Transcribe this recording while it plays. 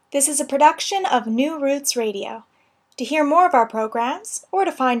This is a production of New Roots Radio. To hear more of our programs, or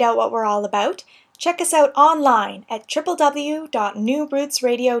to find out what we're all about, check us out online at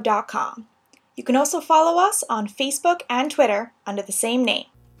www.newrootsradio.com. You can also follow us on Facebook and Twitter under the same name.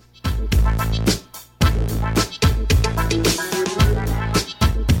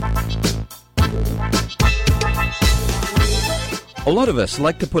 A lot of us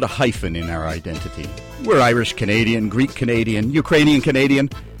like to put a hyphen in our identity. We're Irish Canadian, Greek Canadian, Ukrainian Canadian.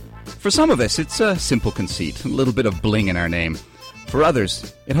 For some of us, it's a simple conceit, a little bit of bling in our name. For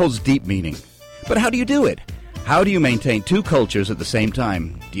others, it holds deep meaning. But how do you do it? How do you maintain two cultures at the same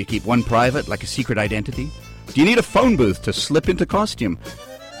time? Do you keep one private, like a secret identity? Do you need a phone booth to slip into costume?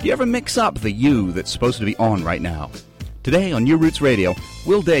 Do you ever mix up the you that's supposed to be on right now? Today on New Roots Radio,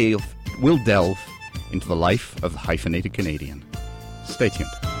 we'll delve into the life of the hyphenated Canadian. Stay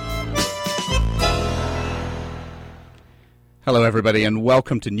tuned. Hello, everybody, and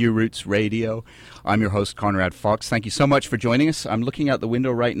welcome to New Roots Radio. I'm your host, Conrad Fox. Thank you so much for joining us. I'm looking out the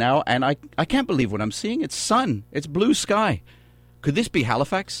window right now, and I can't believe what I'm seeing. It's sun. It's blue sky. Could this be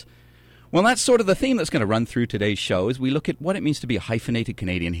Halifax? Well, that's sort of the theme that's going to run through today's show as we look at what it means to be a hyphenated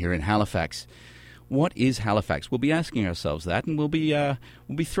Canadian here in Halifax. What is Halifax? We'll be asking ourselves that, and we'll be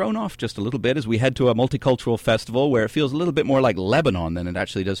thrown off just a little bit as we head to a multicultural festival where it feels a little bit more like Lebanon than it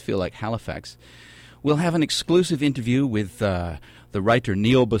actually does feel like Halifax. We'll have an exclusive interview with the writer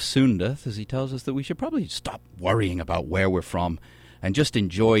Neil Bissoondath as he tells us that we should probably stop worrying about where we're from and just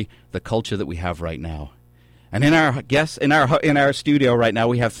enjoy the culture that we have right now. And in our studio right now,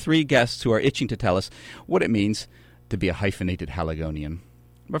 we have three guests who are itching to tell us what it means to be a hyphenated Haligonian.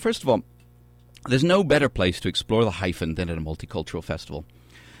 But first of all, there's no better place to explore the hyphen than at a multicultural festival.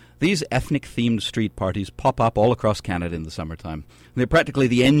 These ethnic-themed street parties pop up all across Canada in the summertime. They're practically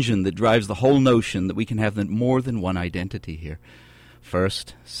the engine that drives the whole notion that we can have more than one identity here.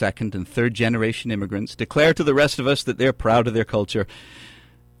 First, second, and third-generation immigrants declare to the rest of us that they're proud of their culture,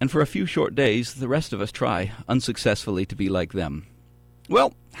 and for a few short days, the rest of us try, unsuccessfully, to be like them.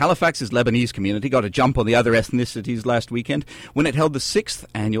 Well, Halifax's Lebanese community got a jump on the other ethnicities last weekend when it held the 6th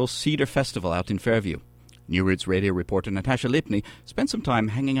annual Cedar Festival out in Fairview. New Roots Radio reporter Natasha Lipney spent some time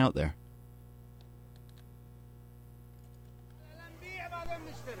hanging out there.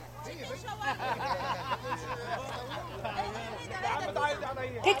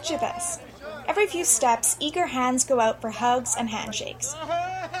 Picture this. Every few steps, eager hands go out for hugs and handshakes.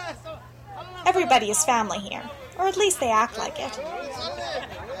 Everybody is family here, or at least they act like it.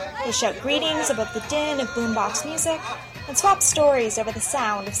 They shout greetings above the din of boombox music and swap stories over the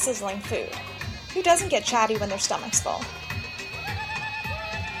sound of sizzling food. Who doesn't get chatty when their stomach's full?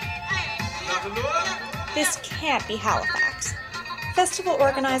 This can't be Halifax. Festival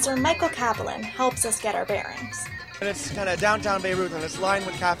organizer Michael Kaplan helps us get our bearings. And it's kind of downtown Beirut, and it's lined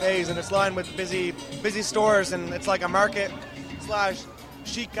with cafes, and it's lined with busy stores, and it's like a market /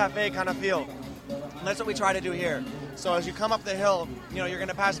 chic cafe kind of feel. And that's what we try to do here. So as you come up the hill, you're going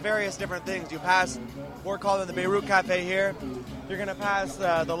to pass various different things. You pass, we're calling the Beirut Cafe here. You're going to pass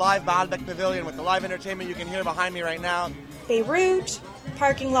the live Baalbek Pavilion with the live entertainment you can hear behind me right now. Beirut,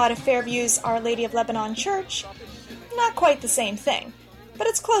 parking lot of Fairview's Our Lady of Lebanon Church. Not quite the same thing, but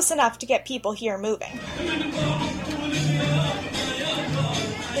it's close enough to get people here moving.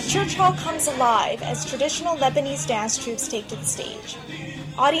 The church hall comes alive as traditional Lebanese dance troupes take to the stage.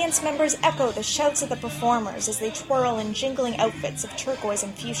 Audience members echo the shouts of the performers as they twirl in jingling outfits of turquoise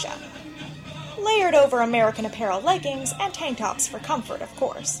and fuchsia. Layered over American Apparel leggings and tank tops for comfort, of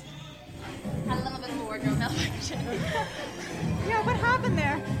course. Had a little bit of a wardrobe malfunction. Yeah, what happened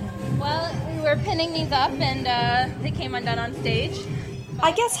there? Well, we were pinning these up and they came undone on stage.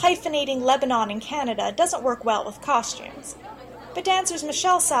 I guess hyphenating Lebanon and Canada doesn't work well with costumes. But dancers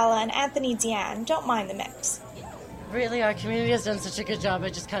Michelle Sala and Anthony Diane don't mind the mix. Really, our community has done such a good job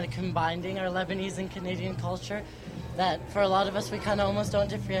at just kind of combining our Lebanese and Canadian culture that for a lot of us we kind of almost don't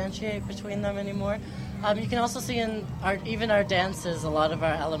differentiate between them anymore. You can also see in even our dances, a lot of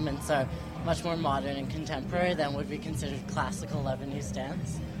our elements are much more modern and contemporary than would be considered classical Lebanese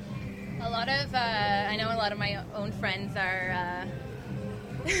dance. I know a lot of my own friends are,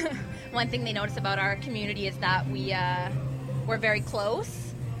 one thing they notice about our community is that we're very close.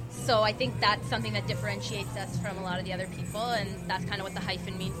 So I think that's something that differentiates us from a lot of the other people, and that's kind of what the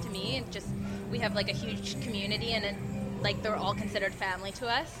hyphen means to me. It's just, we have like a huge community, and they're all considered family to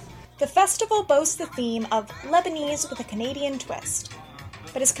us. The festival boasts the theme of Lebanese with a Canadian twist.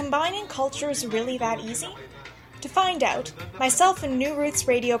 But is combining cultures really that easy? To find out, myself and New Roots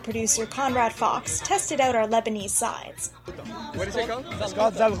Radio producer Conrad Fox tested out our Lebanese sides. What is it called? It's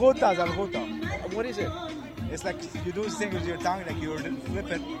called Zalghuta. What is it? It's like you do this thing with your tongue, like you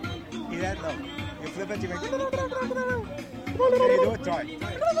flip it. Hear that? No. You flip it, you make... Can you do it? Try.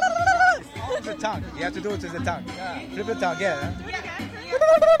 It's all the tongue. You have to do it with the tongue. Yeah. Flip the tongue, yeah.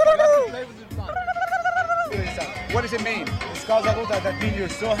 What does it mean? It's called zaruta. That means you're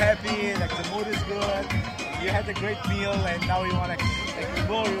so happy, like the mood is good, you had a great meal, and now you want to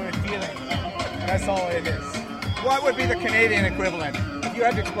explore your feeling. That's all it is. What would be the Canadian equivalent? If you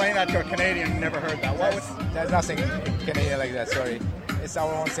had to explain that to a Canadian who never heard that, There's nothing Canadian like that, sorry. It's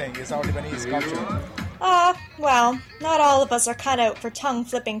our own thing. It's our Lebanese culture. Well, not all of us are cut out for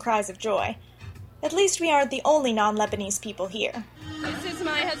tongue-flipping cries of joy. At least we aren't the only non-Lebanese people here. This is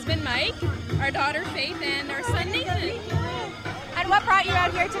my husband, Mike, our daughter, Faith, and our son, Nathan. And what brought you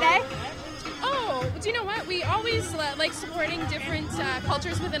out here today? Oh, do you know what? We always like supporting different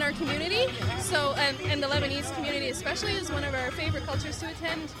cultures within our community. So, and the Lebanese community especially is one of our favorite cultures to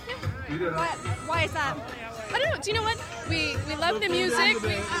attend. Yeah. Why is that? I don't know. Do you know what? We love the music.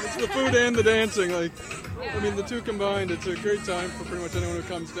 It's the food and the dancing. I mean, the two combined, it's a great time for pretty much anyone who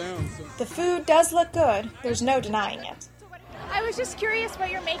comes down. So. The food does look good. There's no denying it. I was just curious what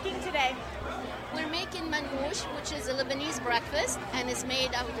you're making today. We're making manouche, which is a Lebanese breakfast, and it's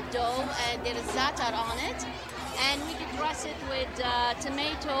made out of dough, and there is za'atar on it. And we dress it with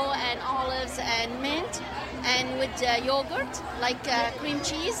tomato and olives and mint, and with yogurt, like cream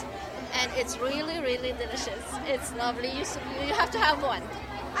cheese. And it's really, really delicious. It's lovely. You have to have one.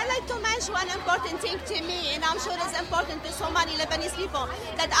 I like to mention one important thing to me, and I'm sure it's important to so many Lebanese people,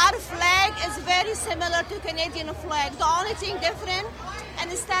 that our flag is very similar to Canadian flag. The only thing different, and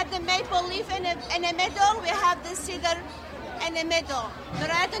instead the maple leaf in the middle, we have the cedar in the middle, the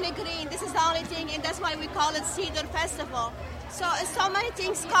red and the green. This is the only thing, and that's why we call it Cedar Festival. So many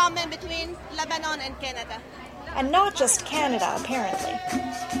things common between Lebanon and Canada. And not just Canada, apparently.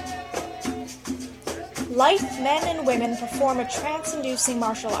 Lithe men and women perform a trance-inducing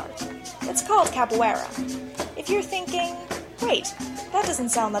martial art. It's called capoeira. If you're thinking, wait, that doesn't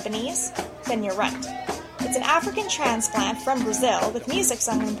sound Lebanese, then you're right. It's an African transplant from Brazil with music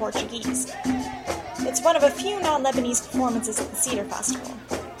sung in Portuguese. It's one of a few non-Lebanese performances at the Cedar Festival.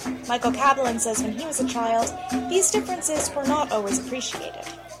 Michael Kabelan says when he was a child, these differences were not always appreciated.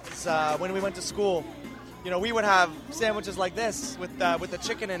 When we went to school, we would have sandwiches like this with the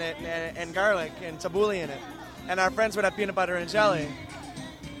chicken in it and garlic and tabbouleh in it. And our friends would have peanut butter and jelly.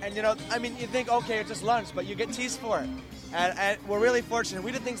 And, you think, okay, it's just lunch, but you get teased for it. And we're really fortunate.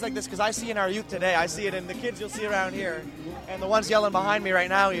 We did things like this because I see in our youth today, I see it in the kids you'll see around here, and the ones yelling behind me right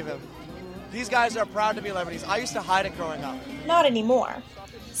now even. These guys are proud to be Lebanese. I used to hide it growing up. Not anymore.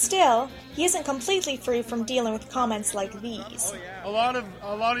 Still, he isn't completely free from dealing with comments like these. A lot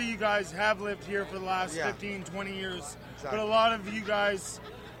of you guys have lived here for the last 15, 20 years. Exactly. But a lot of you guys,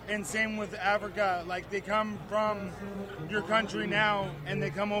 and same with Africa, like they come from your country now and they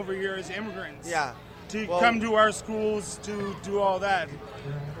come over here as immigrants. Yeah. To come to our schools to do all that.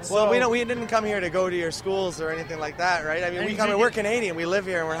 Well, we didn't come here to go to your schools or anything like that, right? I mean, we're Canadian. We live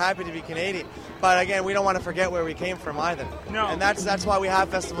here and we're happy to be Canadian. But again, we don't want to forget where we came from either. No. And that's why we have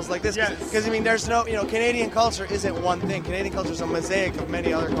festivals like this. Because, there's no, Canadian culture isn't one thing. Canadian culture is a mosaic of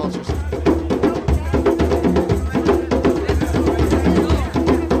many other cultures.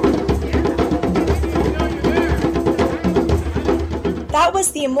 That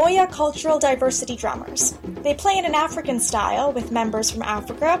was the Amoya Cultural Diversity Drummers. They play in an African style with members from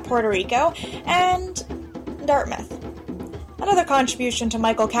Africa, Puerto Rico, and Dartmouth. Another contribution to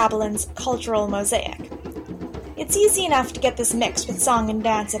Michael Kabelan's cultural mosaic. It's easy enough to get this mixed with song and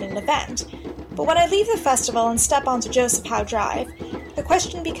dance at an event, but when I leave the festival and step onto Joseph Howe Drive, the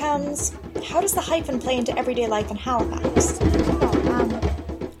question becomes, how does the hyphen play into everyday life in Halifax?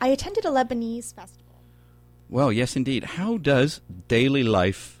 I attended a Lebanese festival. Well, yes, indeed. How does daily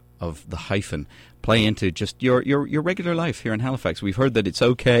life of the hyphen play into just your regular life here in Halifax? We've heard that it's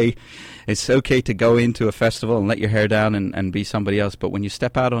okay to go into a festival and let your hair down and be somebody else, but when you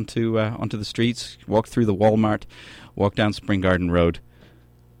step out onto the streets, walk through the Walmart, walk down Spring Garden Road,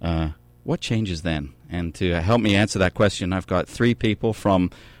 what changes then? And to help me answer that question, I've got three people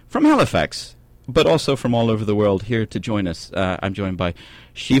from Halifax, but also from all over the world here to join us. I'm joined by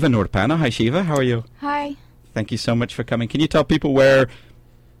Shiva Nurpana. Hi, Shiva. How are you? Hi. Thank you so much for coming. Can you tell people what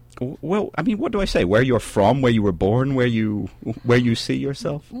do I say? Where you're from, where you were born, where you see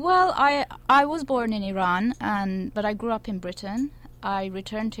yourself? Well, I was born in Iran, but I grew up in Britain. I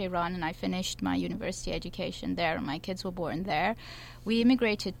returned to Iran and I finished my university education there. My kids were born there. We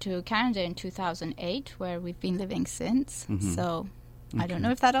immigrated to Canada in 2008, where we've been living since. Mm-hmm. So I don't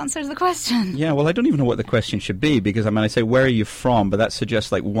know if that answers the question. Yeah, well, I don't even know what the question should be, because I say, where are you from? But that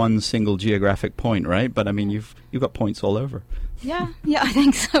suggests like one single geographic point, right? But I mean, you've got points all over. Yeah, I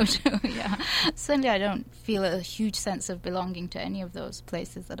think so too. Yeah, certainly I don't feel a huge sense of belonging to any of those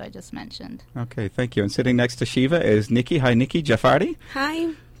places that I just mentioned. Okay, thank you. And sitting next to Shiva is Nikki. Hi, Nikki Jaffardi.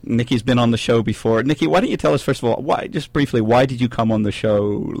 Hi. Nikki's been on the show before. Nikki, why don't you tell us first of all, why did you come on the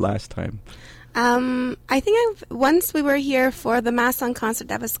show last time? I think once we were here for the Masson concert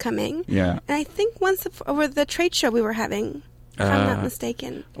that was coming. Yeah. And I think once over the trade show we were having, if I'm not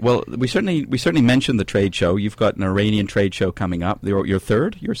mistaken. Well, we certainly mentioned the trade show. You've got an Iranian trade show coming up. Your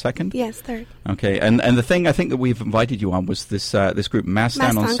third? Your second? Yes, third. Okay. And the thing I think that we've invited you on was this group, Masson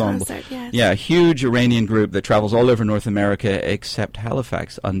Ensemble. Concert, yes. Yeah, a huge Iranian group that travels all over North America except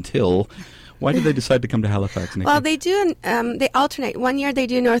Halifax until... Why did they decide to come to Halifax, Nikki? Well, they do. They alternate. 1 year they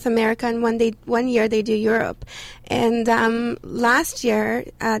do North America, and 1 year they do Europe. And last year,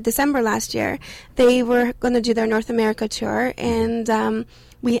 December last year, they were going to do their North America tour, and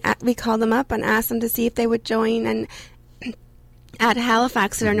we called them up and asked them to see if they would join and at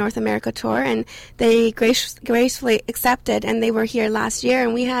Halifax to their North America tour, and they gracefully accepted, and they were here last year,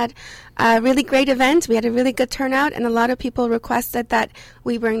 and we had a really great event. We had a really good turnout, and a lot of people requested that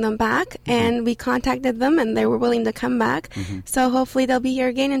we bring them back, and we contacted them, and they were willing to come back. So hopefully they'll be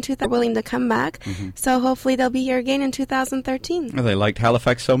here again in 2013. Oh, they liked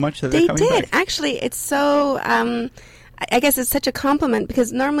Halifax so much that they they're coming did. back? Actually, it's so... I guess it's such a compliment,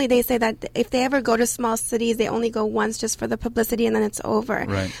 because normally they say that if they ever go to small cities, they only go once just for the publicity and then it's over.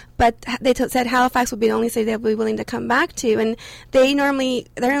 Right. But they said Halifax would be the only city they'll be willing to come back to, and they're only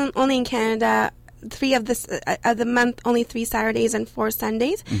in Canada 3 of the month, only 3 Saturdays and 4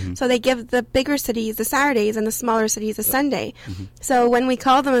 Sundays. So they give the bigger cities the Saturdays and the smaller cities a Sunday. So when we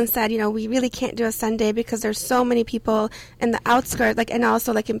called them and said, we really can't do a Sunday because there's so many people in the outskirts, and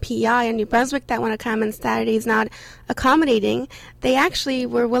also in PEI and New Brunswick that want to come, and Saturday's not accommodating, they actually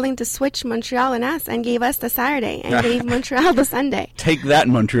were willing to switch Montreal and us and gave us the Saturday and gave Montreal the Sunday. Take that,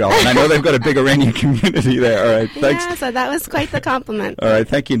 Montreal. And I know they've got a big Iranian community there. All right, thanks. Yeah, so that was quite the compliment. All right,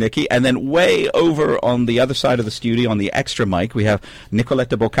 thank you, Nikki. And then way over on the other side of the studio, on the extra mic, we have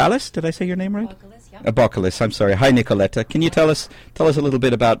Nicoletta Bocalis. Did I say your name right? Bocalis, yeah. Bocalis, I'm sorry. Hi, Nicoletta. Can you tell us a little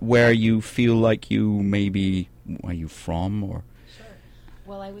bit about where you feel like you maybe, are you from? Or? Sure.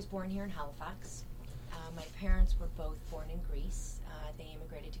 Well, I was born here in Halifax. My parents were both born in Greece. They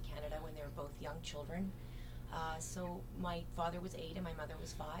immigrated to Canada when they were both young children. So my father was 8 and my mother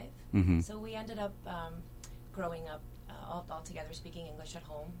was 5. So we ended up growing up all together speaking English at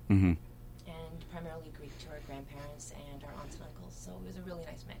home. And primarily Greek to our grandparents and our aunts and uncles. So it was a really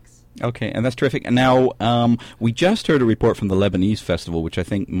nice mix. Okay, and that's terrific. And now, we just heard a report from the Lebanese Festival, which I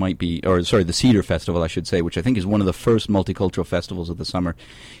think might be, the Cedar Festival, I should say, which I think is one of the first multicultural festivals of the summer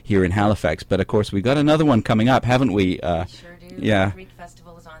here in Halifax. But, of course, we've got another one coming up, haven't we? We sure do. Yeah. The Greek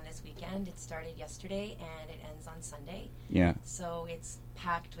Festival is on this weekend. It started yesterday, and it ends on Sunday. Yeah. So it's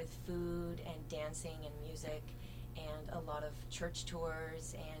packed with food and dancing and music, and a lot of church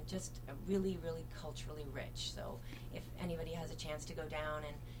tours, and just really, really culturally rich. So if anybody has a chance to go down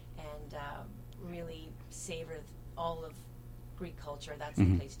and really savor all of Greek culture, that's the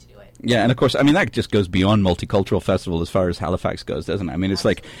place to do it. Yeah, and of course, that just goes beyond multicultural festival as far as Halifax goes, doesn't it? It's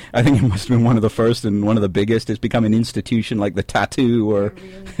like, I think it must have been one of the first and one of the biggest. It's become an institution like the tattoo or... It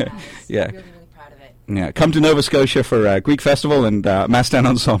really has. Yeah. I'm really, really proud of it. Yeah, come to Nova Scotia for Greek Festival and Masson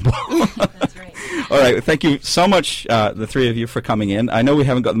Ensemble. That's right. All right, thank you so much, the three of you, for coming in. I know we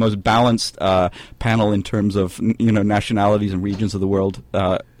haven't got the most balanced panel in terms of nationalities and regions of the world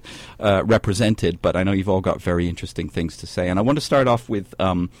represented, but I know you've all got very interesting things to say. And I want to start off with,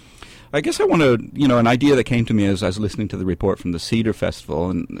 I guess I want to, an idea that came to me as I was listening to the report from the Cedar Festival,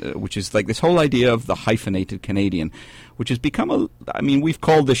 and which is like this whole idea of the hyphenated Canadian, which has become we've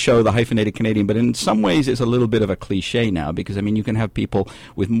called this show the Hyphenated Canadian, but in some ways it's a little bit of a cliche now, because, you can have people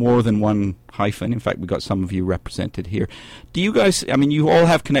with more than one hyphen. In fact, we've got some of you represented here. Do you guys, you all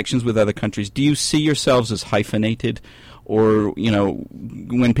have connections with other countries. Do you see yourselves as hyphenated? Or,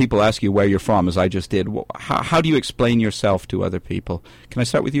 when people ask you where you're from, as I just did, how do you explain yourself to other people? Can I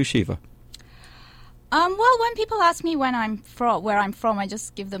start with you, Shiva? Well, when people ask me where I'm from, I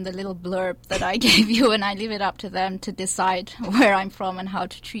just give them the little blurb that I gave you, and I leave it up to them to decide where I'm from and how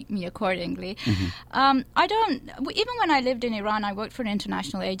to treat me accordingly. Even when I lived in Iran, I worked for an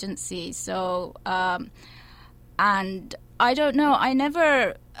international agency, so, and I don't know, I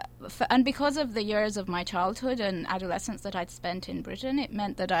never... And because of the years of my childhood and adolescence that I'd spent in Britain, it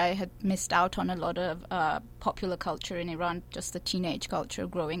meant that I had missed out on a lot of popular culture in Iran, just the teenage culture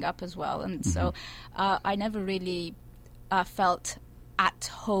growing up as well. And so I never really felt at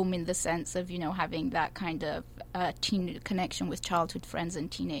home in the sense of, having that kind of teen connection with childhood friends and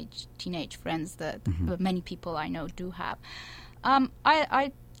teenage friends that many people I know do have.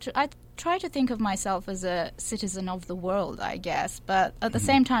 I try to think of myself as a citizen of the world, I guess, but at the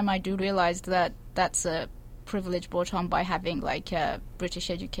same time I do realize that that's a privilege brought on by having like a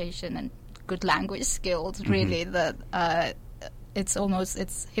British education and good language skills, really, that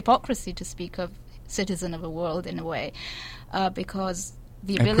it's hypocrisy to speak of citizen of a world in a way, because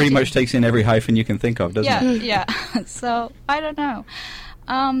the ability... It pretty much takes in every hyphen you can think of, doesn't it? Yeah. So, I don't know.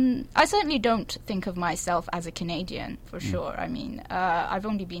 I certainly don't think of myself as a Canadian, for sure. I mean, I've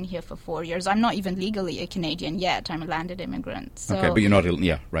only been here for 4 years. I'm not even legally a Canadian yet. I'm a landed immigrant. So okay, but you're not...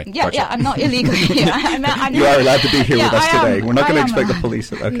 right. Yeah, gotcha. Yeah, I'm not illegally here. You are allowed to be here with us today. We're not going to expect the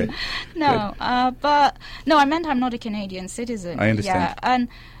police... Okay. No, but... No, I meant I'm not a Canadian citizen. I understand. Yeah,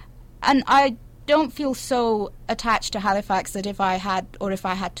 and I don't feel so attached to Halifax that if I had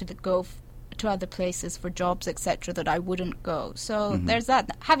to go to other places for jobs, etc., that I wouldn't go. So there's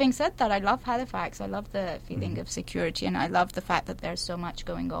that. Having said that, I love Halifax. I love the feeling of security, and I love the fact that there's so much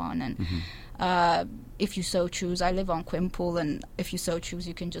going on. And if you so choose, I live on Quimpool, and if you so choose,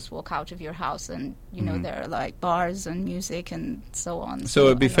 you can just walk out of your house, and there are like bars and music and so on. So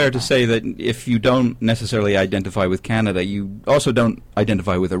it'd be fair to say that if you don't necessarily identify with Canada, you also don't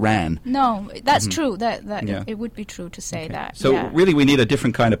identify with Iran. No, that's true. That it would be true to say that. So really, we need a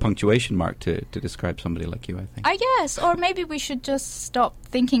different kind of punctuation mark to describe somebody like you, I think. I guess, or maybe we should just stop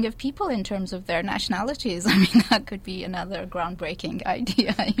thinking of people in terms of their nationalities. I mean, that could be another groundbreaking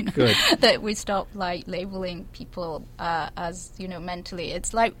idea. Good. That we stop labeling people as mentally.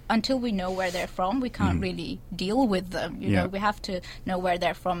 It's like until we know where they're from, we can't really deal with them. You know, we have to know where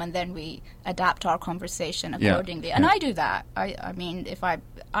they're from, and then we adapt our conversation accordingly. And I do that. I mean, if I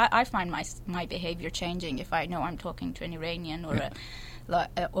find my behavior changing if I know I'm talking to an Iranian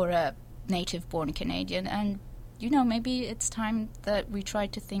or a native-born Canadian, and maybe it's time that we try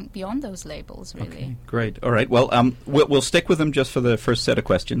to think beyond those labels, really. Okay, great. All right. Well, we'll stick with them just for the first set of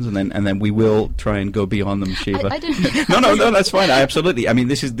questions, and then we will try and go beyond them, Shiva. I didn't. No, that's fine. Absolutely. I mean,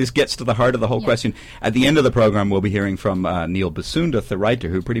 this gets to the heart of the whole question. At the end of the program, we'll be hearing from Neil Bissoondath, the writer,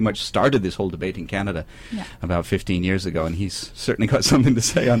 who pretty much started this whole debate in Canada about 15 years ago, and he's certainly got something to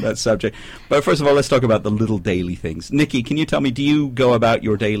say on that subject. But first of all, let's talk about the little daily things. Nikki, can you tell me, do you go about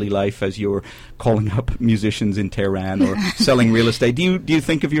your daily life as you're calling up musicians in Tehran or selling real estate? Do you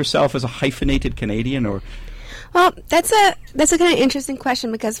think of yourself as a hyphenated Canadian, or? Well, that's a kind of interesting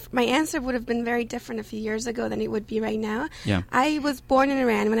question, because my answer would have been very different a few years ago than it would be right now. Yeah. I was born in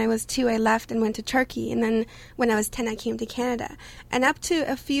Iran. When I was 2, I left and went to Turkey, and then when I was 10, I came to Canada. And up to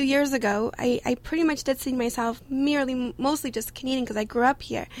a few years ago, I pretty much did see myself mostly just Canadian, because I grew up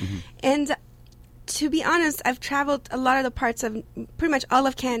here. And to be honest, I've traveled a lot of the parts of pretty much all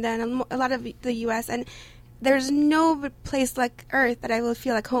of Canada and a lot of the U.S., and there's no place like Earth that I will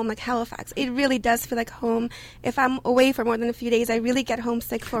feel like home, like Halifax. It really does feel like home. If I'm away for more than a few days, I really get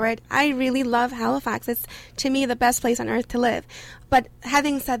homesick for it. I really love Halifax. It's, to me, the best place on Earth to live. But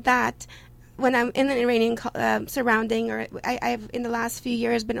having said that, when I'm in an Iranian surrounding, or I've in the last few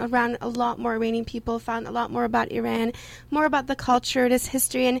years been around a lot more Iranian people, found a lot more about Iran, more about the culture, its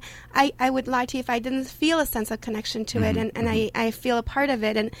history, and I would lie to you if I didn't feel a sense of connection to it, and I feel a part of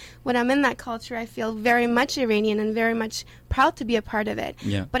it. And when I'm in that culture, I feel very much Iranian and very much proud to be a part of it.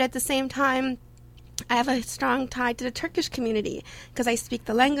 Yeah. But at the same time, I have a strong tie to the Turkish community, because I speak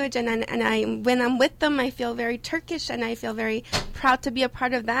the language, and when I'm with them, I feel very Turkish, and I feel very proud to be a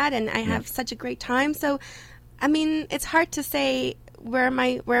part of that, and I have such a great time. So, I mean, it's hard to say where am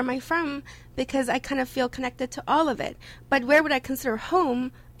I from, because I kind of feel connected to all of it. But where would I consider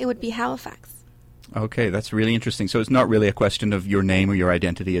home? It would be Halifax. Okay, that's really interesting. So it's not really a question of your name or your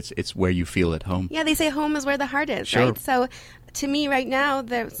identity, it's where you feel at home. Yeah, they say home is where the heart is, sure. Right? So to me right now,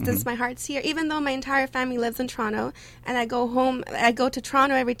 since my heart's here, even though my entire family lives in Toronto, and I go to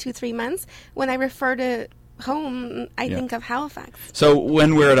Toronto every 2-3 months, when I refer to home, I think of Halifax. So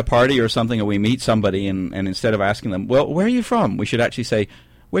when we're at a party or something and we meet somebody, and instead of asking them, well, where are you from, we should actually say,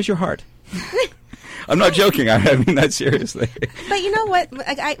 where's your heart? I'm not joking. I mean that seriously. But you know what?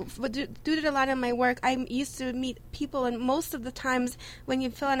 I due to a lot of my work, I used to meet people, and most of the times when you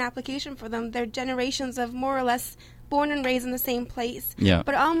fill an application for them, they're generations of more or less born and raised in the same place. Yeah.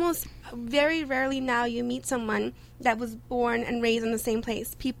 But almost very rarely now you meet someone that was born and raised in the same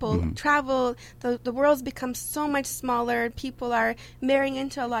place. People travel. The world's become so much smaller. People are marrying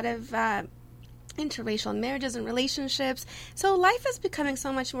into a lot of interracial marriages and relationships. So life is becoming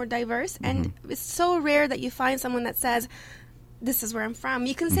so much more diverse, and it's so rare that you find someone that says, this is where I'm from.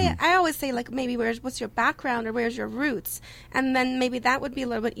 You can say, I always say, like, maybe what's your background or where's your roots? And then maybe that would be a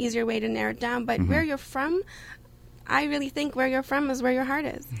little bit easier way to narrow it down. But where you're from, I really think where you're from is where your heart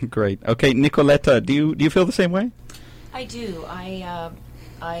is. Great. Okay, Nicoletta, do you feel the same way? I do.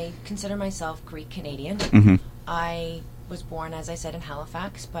 I consider myself Greek Canadian. I was born, as I said, in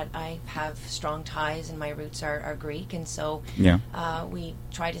Halifax, but I have strong ties and my roots are Greek, and so we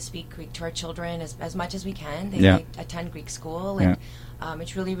try to speak Greek to our children as much as we can. They attend Greek school, and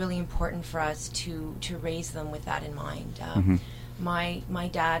it's really, really important for us to raise them with that in mind. My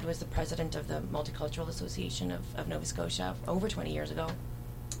dad was the president of the Multicultural Association of Nova Scotia over 20 years ago,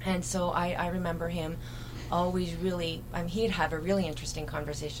 and so I remember him always really, he'd have a really interesting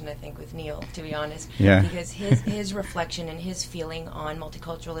conversation, I think, with Neil, to be honest, because his reflection and his feeling on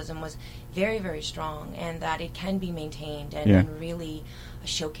multiculturalism was very, very strong, and that it can be maintained and really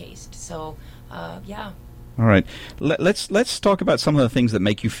showcased. So, All right, let's talk about some of the things that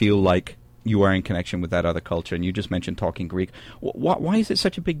make you feel like you are in connection with that other culture. And you just mentioned talking Greek. Why is it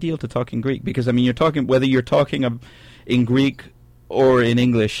such a big deal to talk in Greek? Because you're talking, whether you're talking in Greek or in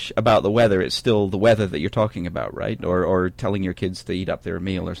English about the weather, it's still the weather that you're talking about, right? Or telling your kids to eat up their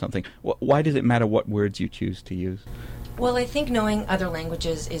meal or something. Why does it matter what words you choose to use? Well, I think knowing other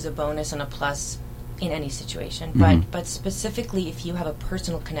languages is a bonus and a plus in any situation, but specifically if you have a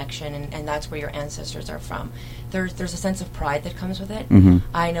personal connection and that's where your ancestors are from, there's a sense of pride that comes with it.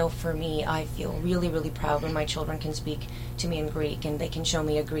 I know for me, I feel really, really proud when my children can speak to me in Greek and they can show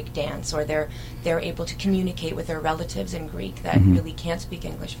me a Greek dance, or they're able to communicate with their relatives in Greek that really can't speak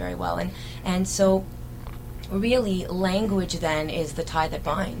English very well, and so really, language then is the tie that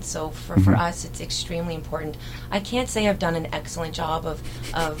binds. So for us, it's extremely important. I can't say I've done an excellent job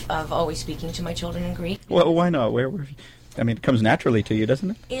of always speaking to my children in Greek. Well, why not? It comes naturally to you,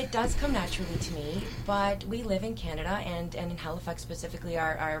 doesn't it? It does come naturally to me, but we live in Canada, and in Halifax specifically,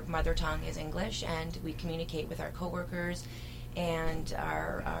 our mother tongue is English, and we communicate with our coworkers and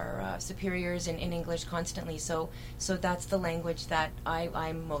our superiors in English constantly. So that's the language that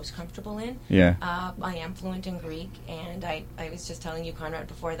I'm most comfortable in. I am fluent in Greek, and I was just telling you, Conrad,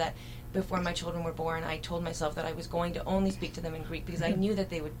 before my children were born, I told myself that I was going to only speak to them in Greek because I knew that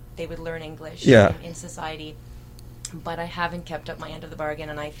they would learn English in society. But I haven't kept up my end of the bargain,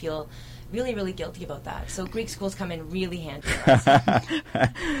 and I feel really, really guilty about that. So Greek schools come in really handy for us.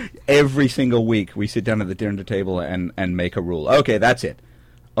 Every single week we sit down at the dinner table and make a rule. Okay, that's it.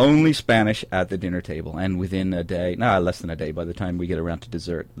 Only Spanish at the dinner table. And within a day, less than a day, by the time we get around to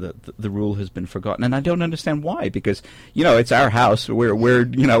dessert, the rule has been forgotten. And I don't understand why, because, it's our house.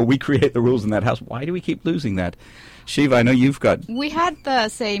 We create the rules in that house. Why do we keep losing that? Shiva, I know you've got... We had the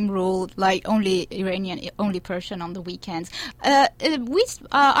same rule, like only Iranian, only Persian on the weekends.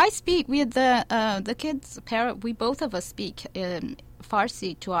 I speak with the kids' parent. We both of us speak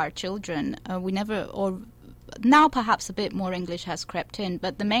Farsi to our children. We never, or now perhaps a bit more English has crept in,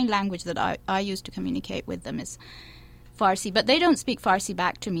 but the main language that I use to communicate with them is Farsi. But they don't speak Farsi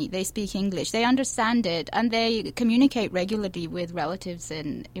back to me. They speak English. They understand it, and they communicate regularly with relatives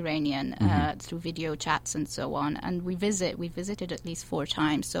in Iranian through video chats and so on. And we visited at least 4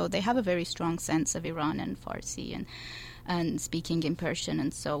 times. So they have a very strong sense of Iran and Farsi and speaking in Persian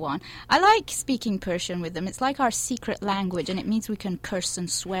and so on. I like speaking Persian with them. It's like our secret language, and it means we can curse and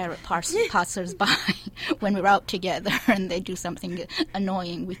swear at passers-by when we're out together and they do something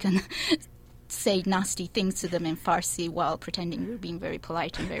annoying. We can say nasty things to them in Farsi while pretending we're being very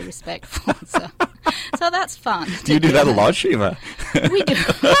polite and very respectful. So that's fun. Do you do that a lot, Shiva? We do.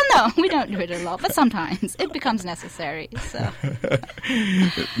 Well, no, we don't do it a lot, but sometimes it becomes necessary. So,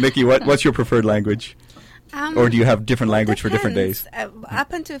 Nikki, what's your preferred language? Or do you have different language for different days?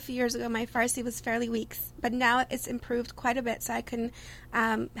 Up until a few years ago, my Farsi was fairly weak, but now it's improved quite a bit, so I can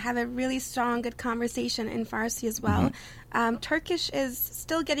have a really strong, good conversation in Farsi as well. Turkish is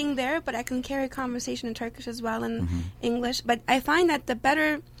still getting there, but I can carry a conversation in Turkish as well and English. But I find that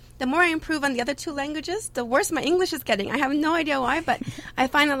the more I improve on the other 2 languages, the worse my English is getting. I have no idea why, but I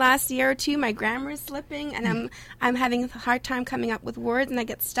find the last year or 2 my grammar is slipping, and I'm having a hard time coming up with words, and I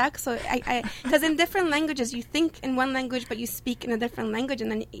get stuck. So because in different languages you think in one language, but you speak in a different language,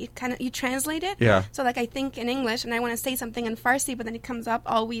 and then you translate it. Yeah. So like I think in English, and I want to say something in Farsi, but then it comes up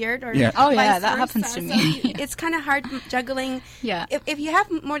all weird. Or that happens to me. So it's kind of hard juggling. Yeah. If you have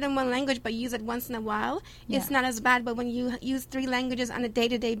more than one language, but you use it once in a while, it's not as bad. But when you use 3 languages on a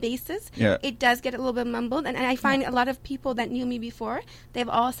day-to-day basis, it does get a little bit mumbled, and I find a lot of people that knew me before, they've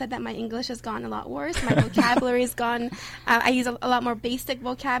all said that my English has gone a lot worse. My vocabulary has gone. I use a lot more basic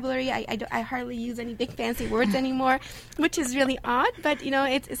vocabulary. I hardly use any big fancy words anymore, which is really odd. But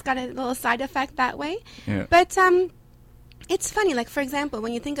it's got a little side effect that way. Yeah. But It's funny, like, for example,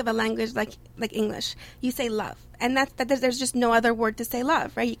 when you think of a language like English, you say love. And there's just no other word to say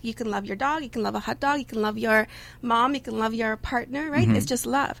love, right? You can love your dog, you can love a hot dog, you can love your mom, you can love your partner, right? It's just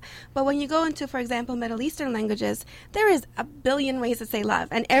love. But when you go into, for example, Middle Eastern languages, there is a billion ways to say love.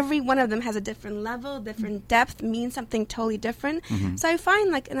 And every one of them has a different level, different depth, means something totally different. So I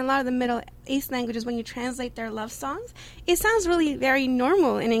find, like, in a lot of the Middle East languages, when you translate their love songs, it sounds really very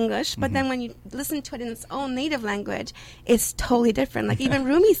normal in English. But then when you listen to it in its own native language, it's totally different. Like, even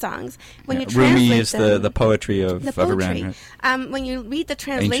Rumi songs, when you translate Rumi is them, the poetry of the poetry. Iran, right? When you read the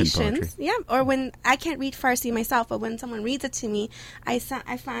translations, or when I can't read Farsi myself, but when someone reads it to me, I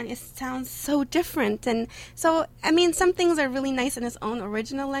find it sounds so different. And so, I mean, some things are really nice in its own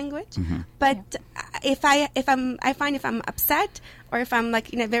original language, but if I'm upset or if I'm,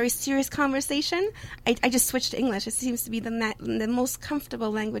 like, in a very serious conversation, I just switch to English. It seems to be the most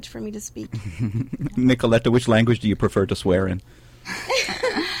comfortable language for me to speak. Nicoletta, which language do you prefer to swear in?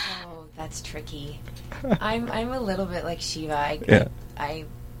 Oh, that's tricky. I'm a little bit like Shiva. I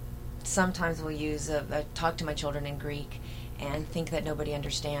sometimes will talk to my children in Greek and think that nobody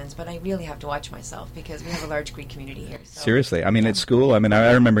understands, but I really have to watch myself because we have a large Greek community here. So. Seriously, I mean, at school, I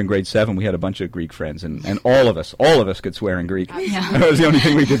remember in grade 7 we had a bunch of Greek friends, and all of us could swear in Greek. That was the only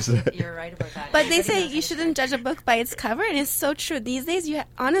thing we could say. You're right about that. But they say you shouldn't judge a book by its cover, and it's so true. These days, you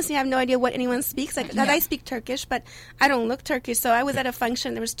honestly have no idea what anyone speaks. Like, I speak Turkish, but I don't look Turkish. So I was at a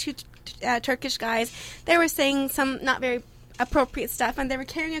function. There was 2 Turkish guys. They were saying some not very appropriate stuff, and they were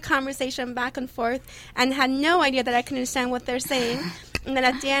carrying a conversation back and forth and had no idea that I could understand what they're saying. And then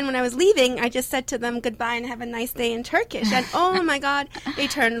at the end, when I was leaving, I just said to them goodbye and have a nice day in Turkish. And oh my God, they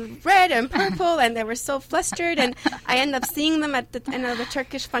turned red and purple, and they were so flustered. And I ended up seeing them at the end of the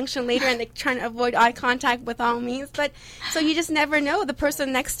Turkish function later, and they're trying to avoid eye contact with all means. But so you just never know the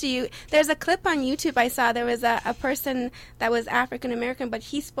person next to you. There's a clip on YouTube I saw. There was a person that was African American, but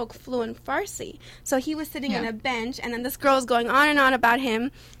he spoke fluent Farsi. So he was sitting on a bench, and then this girl was going on and on about him.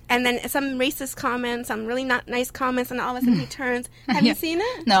 And then some racist comments, some really not nice comments, and all of a sudden he turns. Have you seen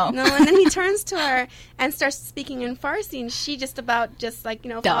it? No. And then he turns to her and starts speaking in Farsi, and she just falls off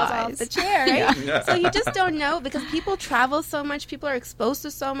the chair, right? So you just don't know, because people travel so much, people are exposed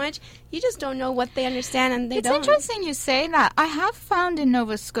to so much, you just don't know what they understand and they don't. It's interesting you say that. I have found in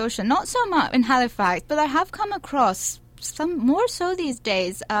Nova Scotia, not so much in Halifax, but I have come across some more so these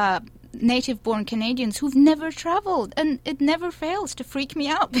days, native-born Canadians who've never traveled, and it never fails to freak me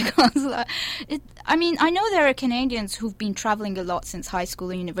out because I know there are Canadians who've been traveling a lot since high school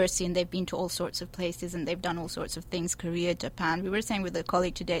and university, and they've been to all sorts of places and they've done all sorts of things, Korea, Japan. We were saying with a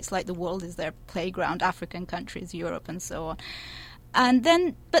colleague today, it's like the world is their playground, African countries, Europe, and so on.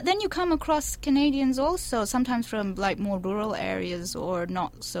 But then you come across Canadians also, sometimes from like more rural areas or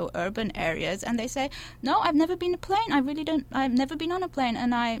not so urban areas, and they say, "No, I've never been on a plane. I've never been on a plane,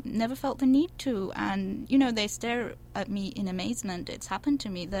 and I never felt the need to." And they stare at me in amazement. It's happened to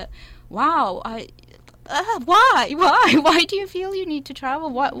me that, wow, why do you feel you need to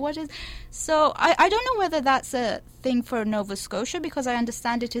travel? What is? So I don't know whether that's a thing for Nova Scotia, because I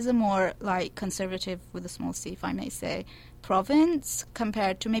understand it is a more like conservative, with a small c, if I may say, province,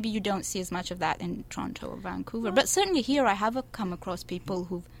 compared to maybe you don't see as much of that in Toronto or Vancouver. But certainly here I have come across people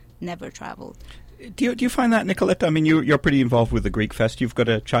who've never traveled. Do you find that, Nicoletta? I mean, you're pretty involved with the Greek Fest. You've got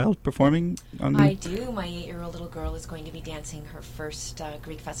a child performing on I do. My 8-year-old little girl is going to be dancing her first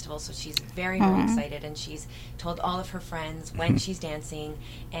Greek festival, so she's very, very excited, and she's told all of her friends when she's dancing,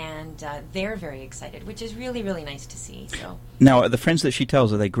 and they're very excited, which is really, really nice to see. So now, the friends that she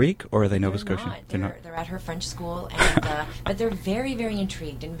tells, are they Greek or are they Nova Scotian? They're at her French school, and but they're very, very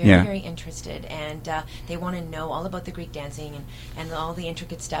intrigued and very, very interested, and they want to know all about the Greek dancing and all the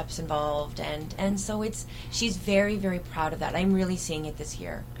intricate steps involved, and so she's very, very proud of that. I'm really seeing it this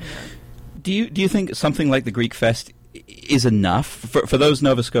year. Do you think something like the Greek Fest is enough for those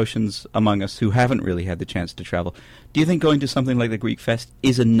Nova Scotians among us who haven't really had the chance to travel? Do you think going to something like the Greek Fest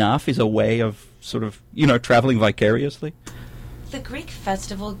is enough, is a way of sort of, traveling vicariously? The Greek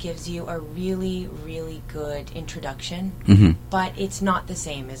festival gives you a really, really good introduction, but it's not the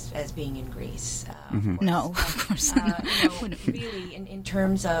same as being in Greece. No, of course not. Really, in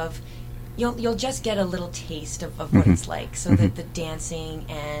terms of, you'll just get a little taste of what it's like. So that the dancing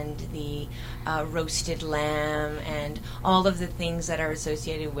and the roasted lamb and all of the things that are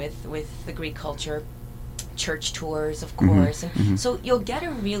associated with the Greek culture, church tours, of course, and so you'll get a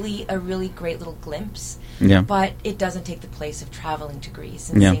really great little glimpse. But it doesn't take the place of traveling to Greece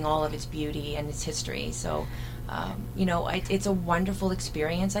and seeing all of its beauty and its history. So It's a wonderful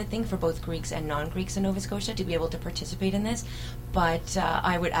experience, I think, for both Greeks and non-Greeks in Nova Scotia to be able to participate in this. But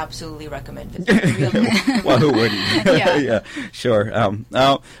I would absolutely recommend visiting. Well, who wouldn't? Yeah, sure.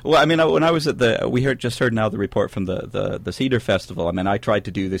 When I was at we just heard now the report from the Cedar Festival. I mean, I tried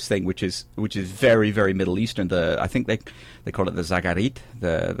to do this thing, which is very, very Middle Eastern. I think they call it the zagarit,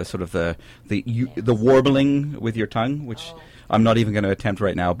 the sort of the warbling with your tongue, which I'm not even going to attempt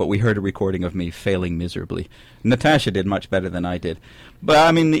right now. But we heard a recording of me failing miserably. Natasha did much better than I did. But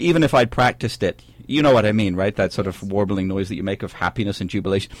I mean, even if I'd practiced it, you know what I mean, right? That sort of warbling noise that you make of happiness and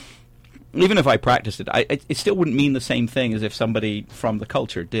jubilation. Even if I practiced it, it still wouldn't mean the same thing as if somebody from the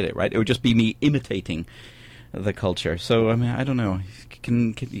culture did it, right? It would just be me imitating the culture. So, I mean, I don't know.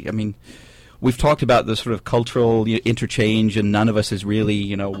 We've talked about the sort of cultural interchange, and none of us is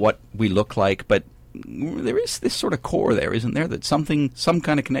really, what we look like. But there is this sort of core there, isn't there? That some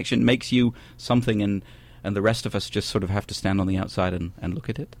kind of connection makes you something, and the rest of us just sort of have to stand on the outside and look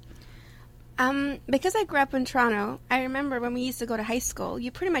at it. Because I grew up in Toronto, I remember when we used to go to high school, you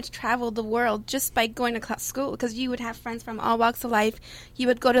pretty much traveled the world just by going to school, because you would have friends from all walks of life. You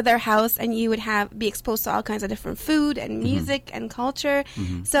would go to their house and you would be exposed to all kinds of different food and music and culture.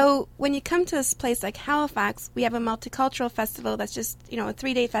 So when you come to this place like Halifax, we have a multicultural festival that's just, a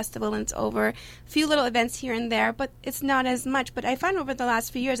 3-day festival, and it's over. A few little events here and there, but it's not as much. But I found over the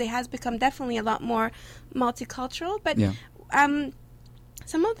last few years it has become definitely a lot more multicultural. But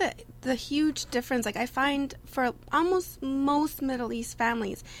some of the huge difference, like I find for almost most Middle East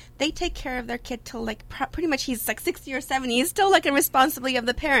families, they take care of their kid till pretty much he's like 60 or 70. He's still like a responsibility of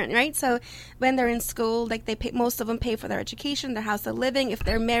the parent, right? So when they're in school, like most of them pay for their education, their house of living. If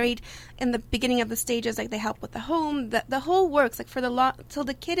they're married in the beginning of the stages, like they help with the home. The whole works like till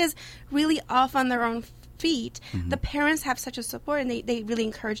the kid is really off on their own feet. The parents have such a support, and they really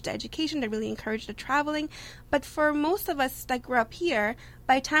encourage the education, they really encourage the traveling. But for most of us that grew up here,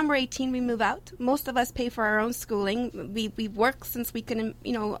 by the time we're 18 we move out. Most of us pay for our own schooling. We work since we can,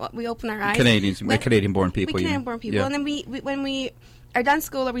 we open our eyes. We're Canadian-born people. We're Canadian-born people. And then when we are done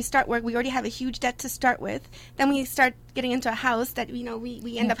school or we start work, we already have a huge debt to start with. Then we start getting into a house that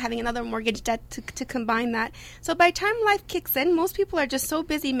we end up having another mortgage debt to combine that. So by the time life kicks in, most people are just so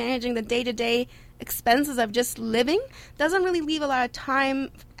busy managing the day-to-day expenses of just living, doesn't really leave a lot of time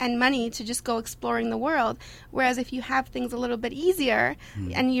and money to just go exploring the world. Whereas if you have things a little bit easier,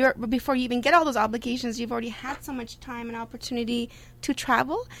 and before you even get all those obligations, you've already had so much time and opportunity to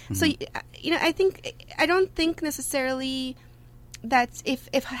travel. So I don't think necessarily that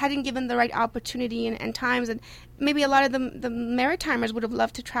if hadn't given the right opportunity and times, and maybe a lot of the Maritimers would have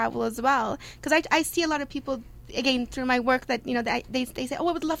loved to travel as well, because I see a lot of people, again, through my work, that they say, I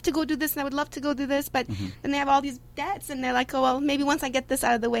would love to go do this and I would love to go do this, but then they have all these debts and they're like, maybe once I get this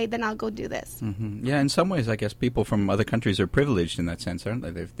out of the way, then I'll go do this. Yeah, in some ways I guess people from other countries are privileged in that sense, aren't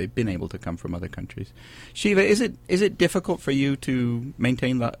they? They've been able to come from other countries. Shiva, is it difficult for you to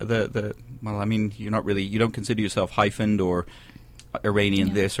maintain the you're not really, you don't consider yourself hyphened or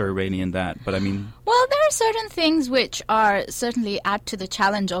Iranian this or Iranian that, but I mean... Well, there are certain things which are certainly add to the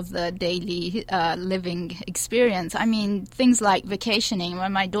challenge of the daily living experience. I mean, things like vacationing.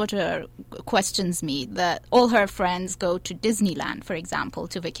 When my daughter questions me that all her friends go to Disneyland, for example,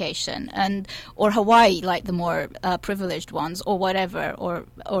 to vacation, or Hawaii, like the more privileged ones, or whatever, or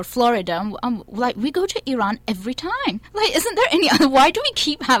Florida. We go to Iran every time. Like, isn't there any other? Why do we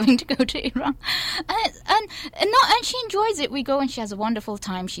keep having to go to Iran? And she enjoys it. We go and she has a wonderful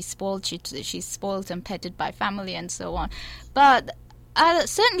time. She's spoiled. She's spoiled and petted by family and so on. But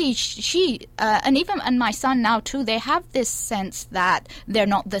certainly she and my son now too, they have this sense that they're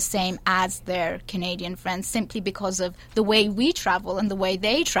not the same as their Canadian friends, simply because of the way we travel, and the way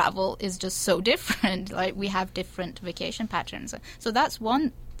they travel is just so different. Like, we have different vacation patterns. So that's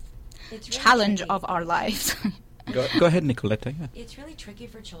one challenge of our lives. Go ahead, Nicoletta. Yeah. It's really tricky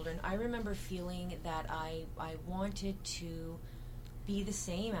for children. I remember feeling that I wanted to be the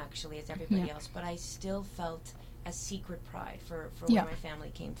same, actually, as everybody else, but I still felt a secret pride for where my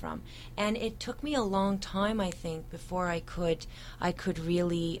family came from. And it took me a long time, I think, before I could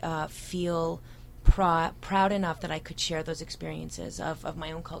really feel proud enough that I could share those experiences of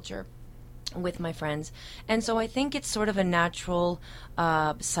my own culture with my friends. And so I think it's sort of a natural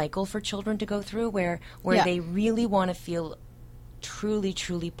cycle for children to go through where they really want to feel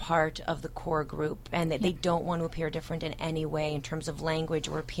truly part of the core group, and that they don't want to appear different in any way in terms of language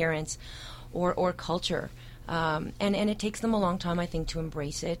or appearance or culture. And it takes them a long time, I think, to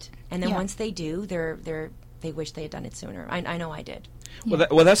embrace it. And then once they do, they wish they had done it sooner. I know I did.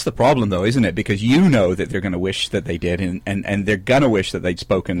 Well, that's the problem, though, isn't it? Because you know that they're going to wish that they did, and they're going to wish that they'd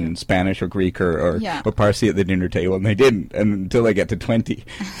spoken Spanish or Greek or Parsi at the dinner table, and they didn't until they get to 20.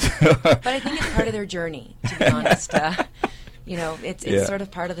 But I think it's part of their journey, to be honest. It's sort of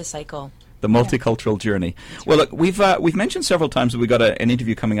part of the cycle. The multicultural journey. Well, look, we've mentioned several times that we got an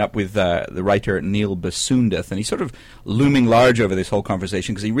interview coming up with the writer Neil Bissoondath, and he's sort of looming large over this whole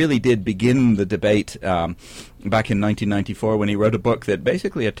conversation because he really did begin the debate back in 1994 when he wrote a book that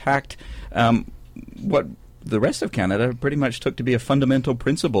basically attacked what the rest of Canada pretty much took to be a fundamental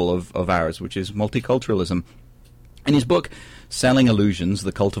principle of ours, which is multiculturalism. In his book, Selling Illusions,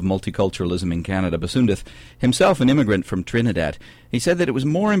 The Cult of Multiculturalism in Canada, Bissoondath, himself an immigrant from Trinidad, he said that it was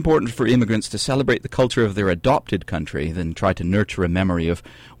more important for immigrants to celebrate the culture of their adopted country than try to nurture a memory of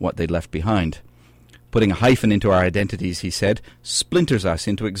what they'd left behind. Putting a hyphen into our identities, he said, splinters us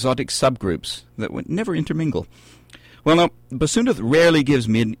into exotic subgroups that would never intermingle. Well, now, Bissoondath rarely gives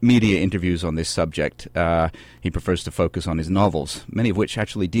media interviews on this subject. He prefers to focus on his novels, many of which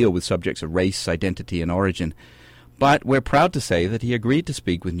actually deal with subjects of race, identity, and origin. But we're proud to say that he agreed to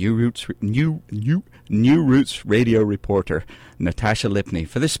speak with New Roots radio reporter Natasha Lipney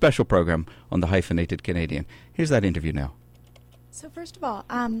for this special program on the Hyphenated Canadian. Here's that interview now. So first of all,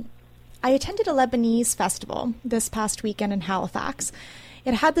 I attended a Lebanese festival this past weekend in Halifax.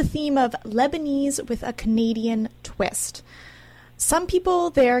 It had the theme of Lebanese with a Canadian twist. Some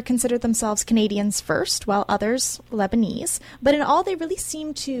people there consider themselves Canadians first, while others Lebanese. But in all, they really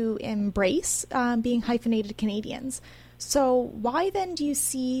seem to embrace being hyphenated Canadians. So why then do you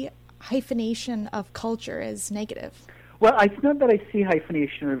see hyphenation of culture as negative? Well, it's not that I see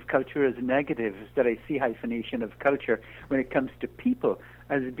hyphenation of culture as negative. It's that I see hyphenation of culture when it comes to people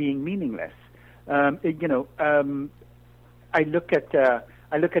as being meaningless. I look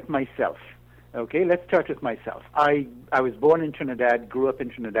at myself. Okay, let's start with myself. I was born in Trinidad, grew up in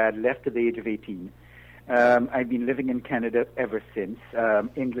Trinidad, left at the age of 18. I've been living in Canada ever since.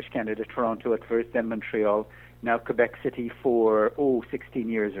 English Canada, Toronto at first, then Montreal, now Quebec City for, 16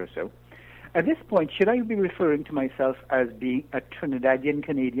 years or so. At this point, should I be referring to myself as being a Trinidadian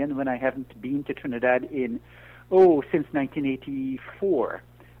Canadian when I haven't been to Trinidad since 1984,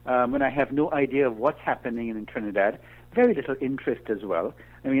 when I have no idea of what's happening in Trinidad? Very little interest as well.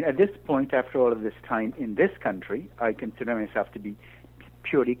 I mean, at this point, after all of this time in this country, I consider myself to be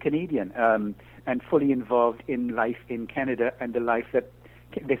purely Canadian and fully involved in life in Canada and the life that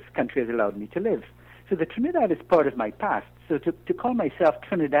this country has allowed me to live. So the Trinidad is part of my past. So to call myself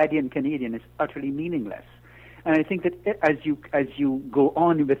Trinidadian Canadian is utterly meaningless. And I think that as you go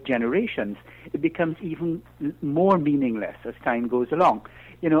on with generations, it becomes even more meaningless as time goes along.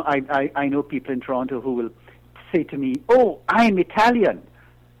 You know, I know people in Toronto who will say to me, "Oh, I'm Italian."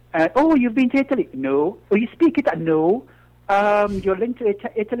 "Oh, you've been to Italy?" "No." "Oh, you speak Italian?" "No." "Your link to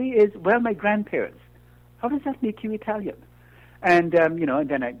Italy is, well, my grandparents." "How does that make you Italian?" And, and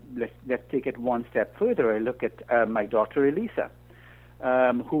then let's take it one step further. I look at my daughter, Elisa,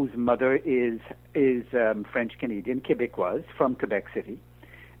 whose mother is French-Canadian, Quebecoise, from Quebec City.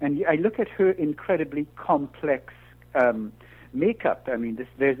 And I look at her incredibly complex makeup. I mean,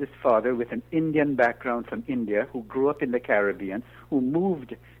 there's this father with an Indian background from India who grew up in the Caribbean, who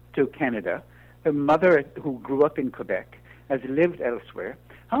moved to Canada. Her mother, who grew up in Quebec, has lived elsewhere.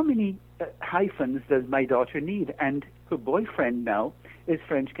 How many hyphens does my daughter need? And her boyfriend now is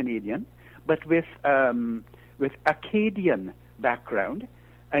French-Canadian, but with Acadian background.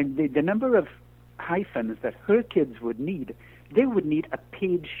 And the number of hyphens that her kids would need, they would need a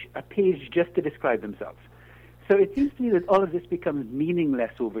page just to describe themselves. So it seems to me that all of this becomes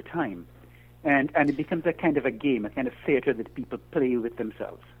meaningless over time, and it becomes a kind of a game, a kind of theater that people play with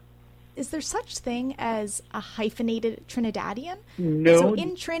themselves. Is there such thing as a hyphenated Trinidadian? No. So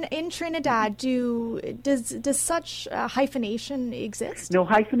in Trinidad, does such hyphenation exist? No,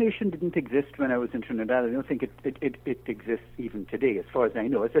 hyphenation didn't exist when I was in Trinidad. I don't think it exists even today, as far as I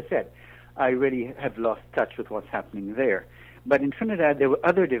know. As I said, I really have lost touch with what's happening there. But in Trinidad, there were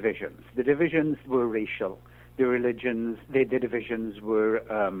other divisions. The divisions were racial. The divisions were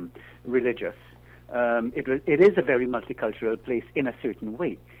religious. It is a very multicultural place in a certain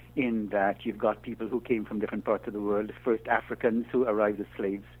way, in that you've got people who came from different parts of the world, first Africans who arrived as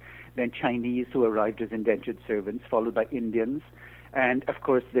slaves, then Chinese who arrived as indentured servants, followed by Indians, and of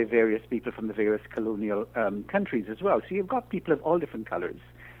course the various people from the various colonial countries as well. So you've got people of all different colors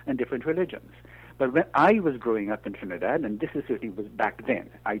and different religions. But when I was growing up in Trinidad, and this is certainly was back then,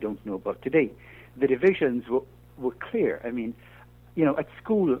 I don't know about today, the divisions were clear. I mean, you know, at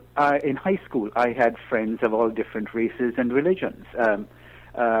school, in high school, I had friends of all different races and religions,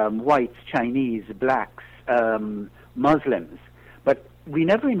 whites, Chinese, blacks, Muslims. but we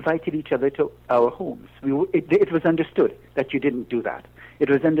never invited each other to our homes. It was understood that you didn't do that. It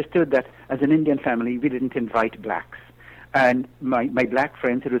was understood that as an Indian family, we didn't invite blacks. And my black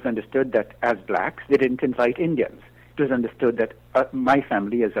friends, it was understood that as blacks, they didn't invite Indians. It was understood that my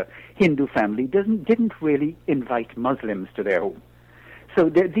family, as a Hindu family, didn't really invite Muslims to their home. So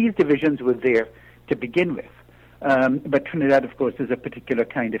these divisions were there to begin with. But Trinidad, of course, is a particular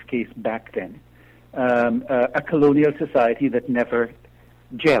kind of case back then. A colonial society that never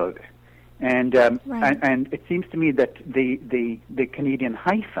gelled. And and it seems to me that the Canadian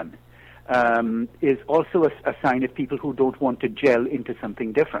hyphen is also a sign of people who don't want to gel into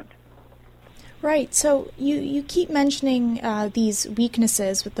something different. Right. So you keep mentioning these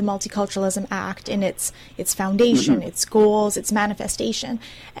weaknesses with the Multiculturalism Act in its foundation, its goals, its manifestation.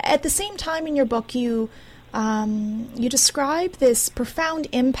 At the same time, in your book, you describe this profound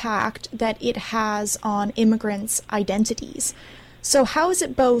impact that it has on immigrants' identities. So how is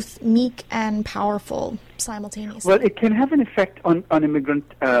it both meek and powerful simultaneously? Well, it can have an effect on immigrant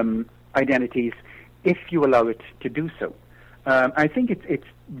identities if you allow it to do so. I think it's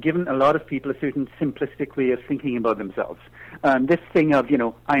given a lot of people a certain simplistic way of thinking about themselves. This thing of,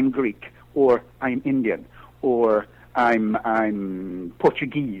 I'm Greek, or I'm Indian, or I'm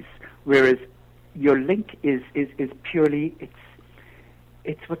Portuguese, whereas your link is purely,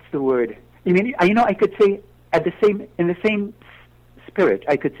 it's what's the word? I could say in the same spirit,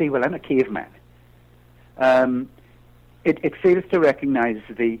 I could say, well, I'm a caveman. It fails to recognize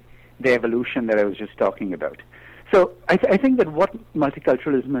the evolution that I was just talking about. So I think that what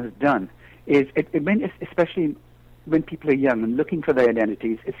multiculturalism has done is, especially when people are young and looking for their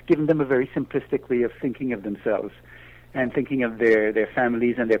identities, it's given them a very simplistic way of thinking of themselves and thinking of their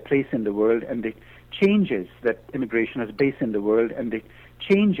families and their place in the world and the changes that immigration has based in the world and the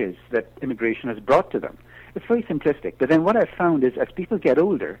changes that immigration has brought to them. It's very simplistic. But then what I've found is as people get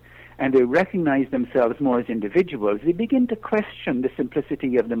older and they recognize themselves more as individuals, they begin to question the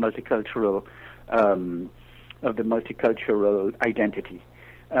simplicity of the multicultural identity.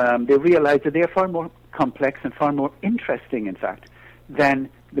 They realize that they are far more complex and far more interesting, in fact, than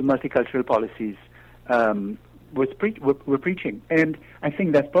the multicultural policies were preaching. And I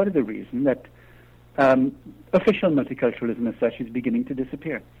think that's part of the reason that official multiculturalism as such is beginning to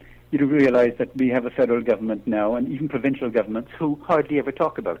disappear. You realize that we have a federal government now and even provincial governments who hardly ever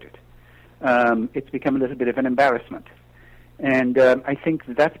talk about it. It's become a little bit of an embarrassment. And I think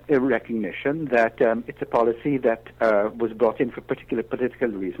that's a recognition that it's a policy that was brought in for particular political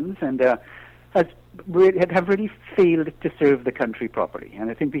reasons and have really failed to serve the country properly. And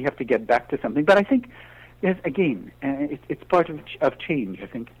I think we have to get back to something. But I think, yes, again, it's part of change. I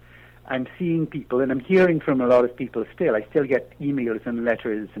think I'm seeing people, and I'm hearing from a lot of people still. I still get emails and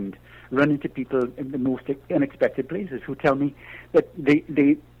letters and run into people in the most unexpected places who tell me that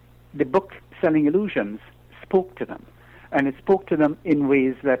the book Selling Illusions spoke to them. And it spoke to them in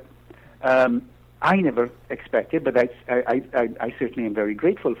ways that I never expected, but I certainly am very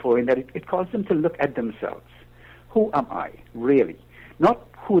grateful for, in that it caused them to look at themselves. Who am I, really? Not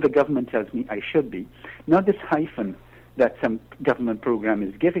who the government tells me I should be, not this hyphen that some government program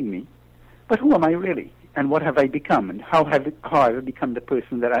is giving me, but who am I really? And what have I become? And how have I become the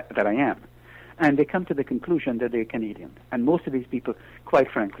person that I am? And they come to the conclusion that they're Canadian. And most of these people,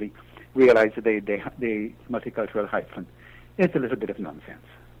 quite frankly, realize that the multicultural hyphen is a little bit of nonsense.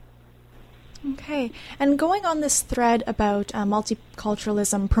 Okay. And going on this thread about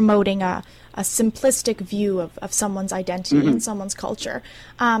multiculturalism promoting a simplistic view of someone's identity and someone's culture,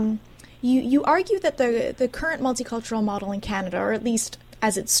 you argue that the current multicultural model in Canada, or at least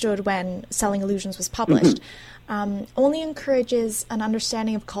as it stood when Selling Illusions was published, only encourages an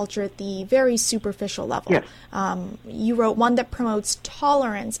understanding of culture at the very superficial level. Yes. You wrote one that promotes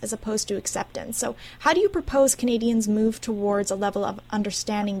tolerance as opposed to acceptance. So how do you propose Canadians move towards a level of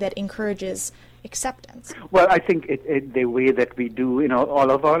understanding that encourages acceptance? Well, I think the way that we do in all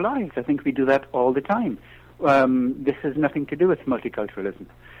of our lives. I think we do that all the time. This has nothing to do with multiculturalism.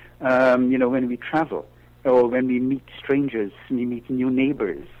 When we travel or when we meet strangers, we meet new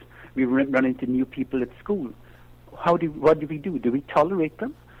neighbors, we run into new people at school. What do we do? Do we tolerate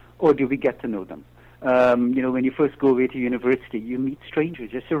them, or do we get to know them? When you first go away to university, you meet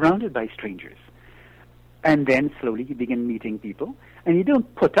strangers. You're surrounded by strangers. And then slowly you begin meeting people, and you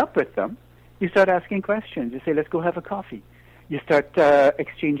don't put up with them. You start asking questions. You say, let's go have a coffee. You start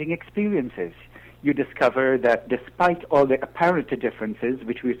exchanging experiences. You discover that despite all the apparent differences,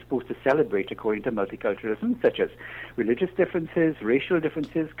 which we're supposed to celebrate according to multiculturalism, such as religious differences, racial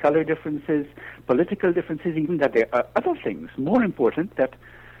differences, color differences, political differences, even that there are other things more important that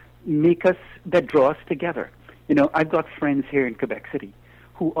draw us together. You know, I've got friends here in Quebec City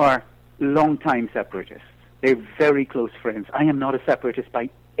who are long-time separatists. They're very close friends. I am not a separatist by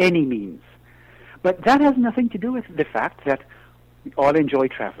any means. But that has nothing to do with the fact that we all enjoy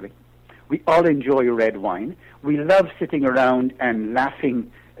traveling. We all enjoy red wine. We love sitting around and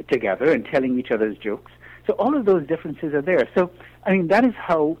laughing together and telling each other's jokes. So all of those differences are there. So, I mean, that is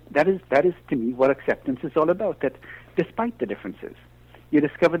to me what acceptance is all about, that despite the differences, you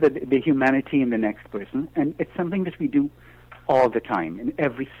discover the humanity in the next person, and it's something that we do all the time in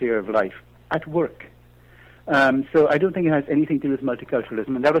every sphere of life, at work. So I don't think it has anything to do with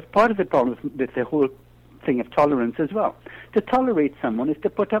multiculturalism, and that was part of the problem with the whole thing of tolerance as well. To tolerate someone is to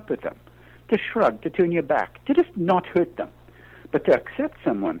put up with them, to shrug, to turn your back, to just not hurt them. But to accept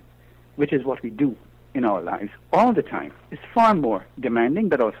someone, which is what we do in our lives all the time, is far more demanding,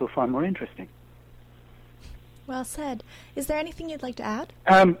 but also far more interesting. Well said. Is there anything you'd like to add?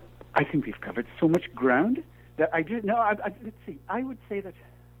 I think we've covered so much ground that I do. No, let's see. I would say that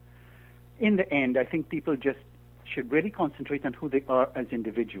in the end, I think people just should really concentrate on who they are as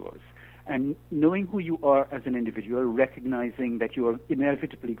individuals. And knowing who you are as an individual, recognizing that you are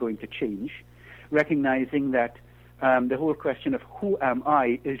inevitably going to change, recognizing that the whole question of who am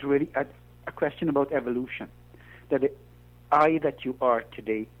I is really a question about evolution. That the I that you are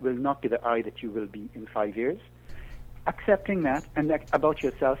today will not be the I that you will be in 5 years. Accepting that, and that about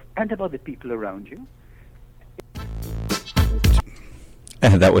yourself and about the people around you.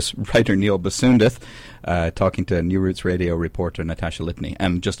 That was writer Neil Bissoondath talking to New Roots Radio reporter Natasha Lipney.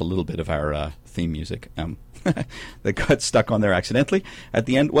 Just a little bit of our theme music that got stuck on there accidentally at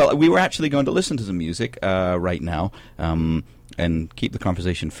the end. Well, we were actually going to listen to some music right now and keep the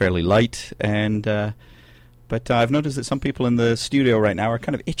conversation fairly light. But I've noticed that some people in the studio right now are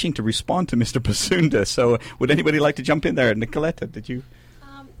kind of itching to respond to Mr. Bissoondath. So would anybody like to jump in there? Nicoletta, did you?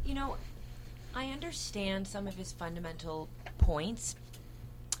 You know, I understand some of his fundamental points.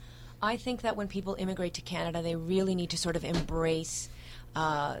 I think that when people immigrate to Canada, they really need to sort of embrace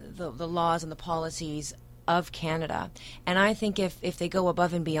the laws and the policies of Canada. And I think if they go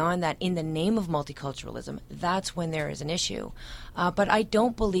above and beyond that in the name of multiculturalism, that's when there is an issue. But I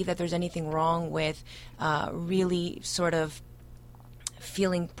don't believe that there's anything wrong with really sort of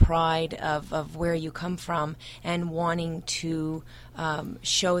feeling pride of where you come from and wanting to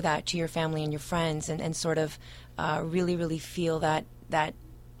show that to your family and your friends and sort of really, really feel that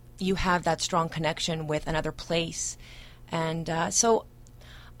you have that strong connection with another place. And so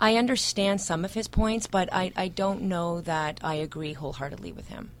I understand some of his points, but I don't know that I agree wholeheartedly with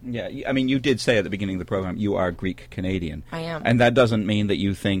him. Yeah, I mean, you did say at the beginning of the program you are Greek-Canadian. I am. And that doesn't mean that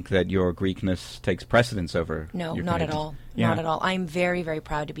you think that your Greekness takes precedence over No, your not Canadian. at all. Yeah. Not at all. I'm very, very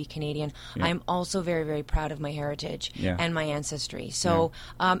proud to be Canadian. Yeah. I'm also very, very proud of my heritage Yeah. and my ancestry. So,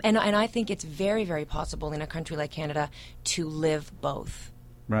 and I think it's very, very possible in a country like Canada to live both.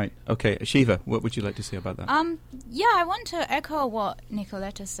 Right. Okay. Shiva, what would you like to say about that? Yeah, I want to echo what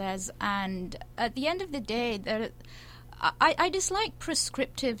Nicoletta says. And at the end of the day, I dislike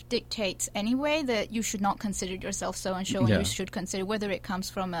prescriptive dictates anyway, that you should not consider yourself so-and-so and you should consider whether it comes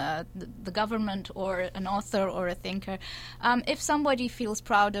from the government or an author or a thinker. If somebody feels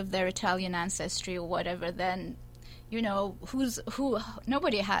proud of their Italian ancestry or whatever, then, you know,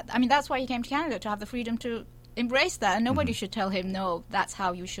 nobody had. I mean, that's why he came to Canada, to have the freedom to embrace that, and nobody should tell him, no, that's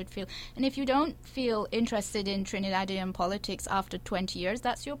how you should feel. And if you don't feel interested in Trinidadian politics after 20 years,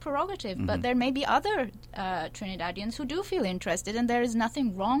 that's your prerogative. But there may be other Trinidadians who do feel interested, and there is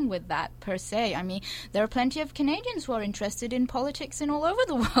nothing wrong with that per se. I mean, there are plenty of Canadians who are interested in politics in all over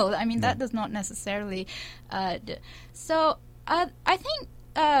the world. I mean, that does not necessarily... So I think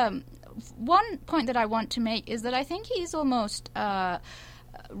one point that I want to make is that I think he's almost...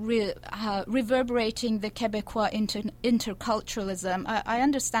 reverberating the Quebecois interculturalism. I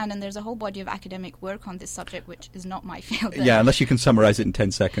understand, and there's a whole body of academic work on this subject, which is not my field. Yeah, unless you can summarize it in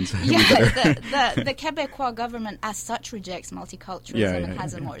 10 seconds. The Quebecois government as such rejects multiculturalism and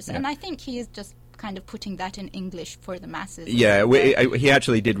has more. And I think he is just kind of putting that in English for the masses. Yeah, he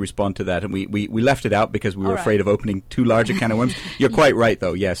actually did respond to that, and we left it out because we were afraid of opening too large a can of worms. You're quite right,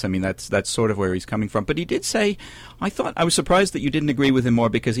 though. Yes, I mean, that's sort of where he's coming from. But he did say, I was surprised that you didn't agree with him more,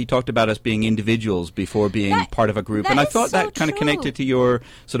 because he talked about us being individuals before being part of a group. And I thought that kind of connected to your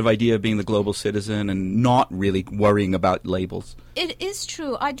sort of idea of being the global citizen and not really worrying about labels. It is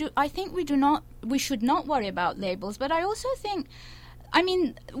true. I think we should not worry about labels, but I also think, I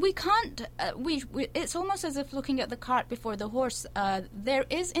mean, we can't. It's almost as if looking at the cart before the horse. There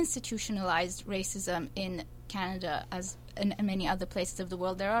is institutionalized racism in Canada, as in many other places of the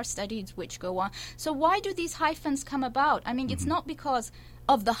world. There are studies which go on. So why do these hyphens come about? I mean, it's not because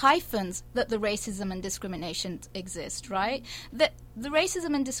of the hyphens that the racism and discrimination exist, right? The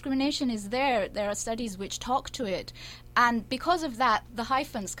racism and discrimination is there. There are studies which talk to it. And because of that, the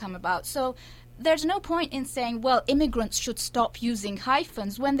hyphens come about. So there's no point in saying, well, immigrants should stop using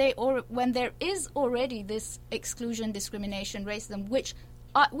hyphens when there is already this exclusion, discrimination, racism, which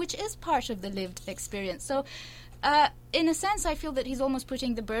is part of the lived experience. So in a sense, I feel that he's almost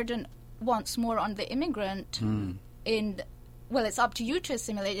putting the burden once more on the immigrant well, it's up to you to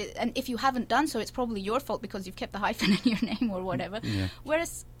assimilate it, and if you haven't done so, it's probably your fault because you've kept the hyphen in your name or whatever. Yeah.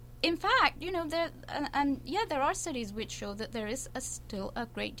 Whereas, in fact, there are studies which show that there is still a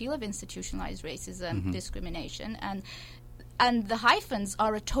great deal of institutionalized racism, discrimination, and the hyphens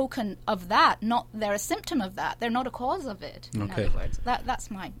are a token of that. They're a symptom of that. They're not a cause of it. In other words, that's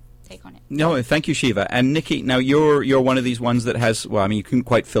my take on it. No, thank you, Shiva. And Nikki, now you're one of these ones that has, well, I mean, you couldn't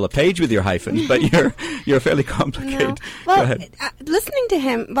quite fill a page with your hyphens, but you're fairly complicated. No. Well, go ahead. Listening to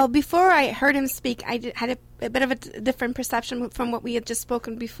him, before I heard him speak, I had a bit of a different perception from what we had just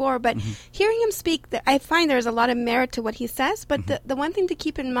spoken before, but hearing him speak, I find there's a lot of merit to what he says, but the one thing to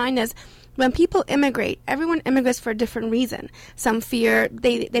keep in mind is when people immigrate, everyone immigrates for a different reason. Some fear,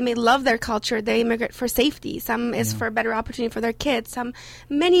 they may love their culture, they immigrate for safety. Some is for a better opportunity for their kids. Some,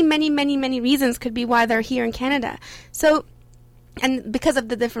 many reasons could be why they're here in Canada. So, and because of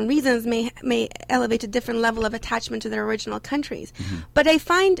the different reasons may elevate a different level of attachment to their original countries. But I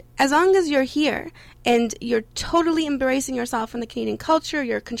find as long as you're here and you're totally embracing yourself in the Canadian culture,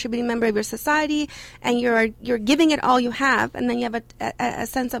 you're a contributing member of your society, and you're giving it all you have, and then you have a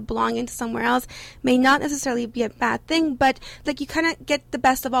sense of belonging to somewhere else, may not necessarily be a bad thing, but like you kind of get the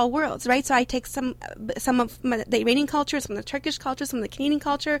best of all worlds, right? So I take some of the Iranian culture, some of the Turkish culture, some of the Canadian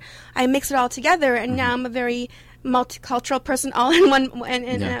culture, I mix it all together, and now I'm a very multicultural person, all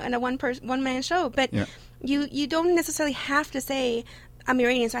in a one man show. But you don't necessarily have to say I'm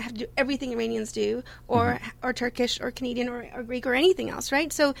Iranian, so I have to do everything Iranians do, or Turkish, or Canadian, or Greek, or anything else,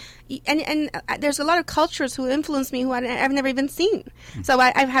 right? So, and there's a lot of cultures who influence me who I've never even seen. So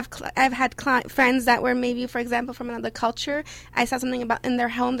I've had friends that were maybe, for example, from another culture. I saw something about in their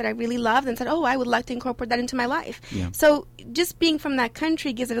home that I really loved and said, oh, I would like to incorporate that into my life. Yeah. So just being from that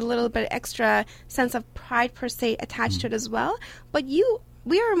country gives it a little bit extra sense of pride per se attached to it as well. But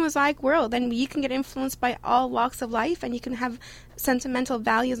we are a mosaic world, and you can get influenced by all walks of life, and you can have sentimental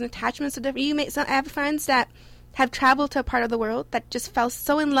values and attachments to different. I have friends that have traveled to a part of the world that just fell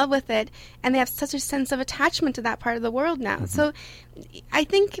so in love with it, and they have such a sense of attachment to that part of the world now. So I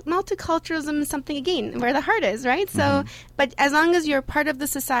think multiculturalism is something, again, where the heart is, right? So, but as long as you're part of the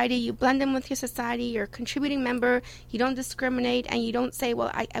society, you blend in with your society, you're a contributing member, you don't discriminate, and you don't say,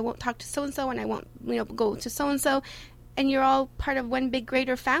 well, I won't talk to so-and-so, and I won't go to so-and-so, and you're all part of one big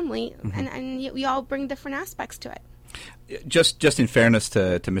greater family, and we all bring different aspects to it. Just in fairness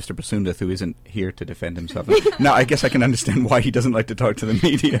to Mr. Bissoondath, who isn't here to defend himself. Now, I guess I can understand why he doesn't like to talk to the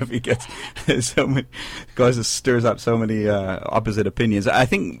media if he gets so many, stirs up so many opposite opinions. I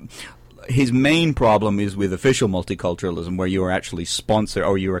think his main problem is with official multiculturalism, where you are actually sponsored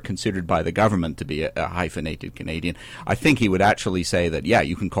or you are considered by the government to be a hyphenated Canadian. I think he would actually say that, yeah,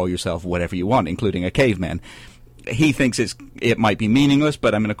 you can call yourself whatever you want, including a caveman. He thinks it might be meaningless,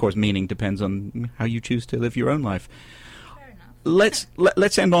 but I mean, of course, meaning depends on how you choose to live your own life. Let's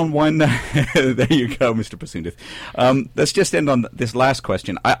end on one. There you go, Mr. Bissoondath. Let's just end on this last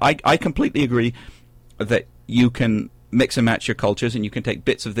question. I completely agree that you can mix and match your cultures, and you can take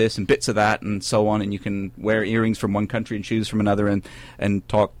bits of this and bits of that and so on, and you can wear earrings from one country and shoes from another and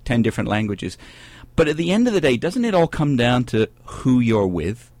talk 10 different languages. But at the end of the day, doesn't it all come down to who you're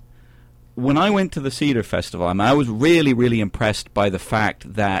with? When I went to the Cedar Festival, I was really, really impressed by the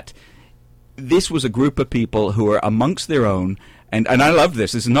fact that this was a group of people who are amongst their own, and I love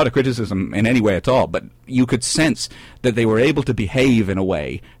this. This is not a criticism in any way at all, but you could sense that they were able to behave in a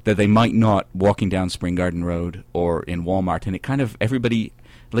way that they might not walking down Spring Garden Road or in Walmart, and it kind of, everybody,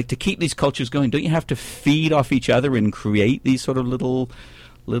 like, to keep these cultures going, don't you have to feed off each other and create these sort of little,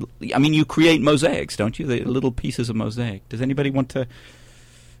 I mean, you create mosaics, don't you? The little pieces of mosaic. Does anybody want to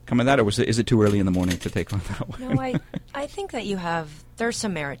come on that, or is it too early in the morning to take on that one? No, I think that there's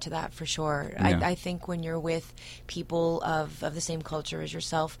some merit to that for sure. Yeah. I think when you're with people of the same culture as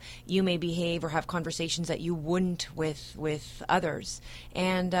yourself, you may behave or have conversations that you wouldn't with others.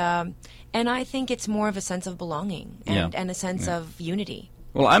 And I think it's more of a sense of belonging and a sense of unity.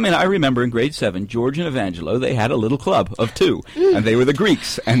 Well, I mean, I remember in grade 7, George and Evangelo, they had a little club of 2, and they were the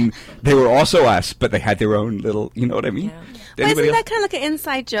Greeks, and they were also us, but they had their own little, you know what I mean? Yeah. Well, isn't that kind of like an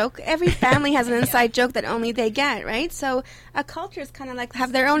inside joke? Every family has an inside joke that only they get, right? So a culture is kind of like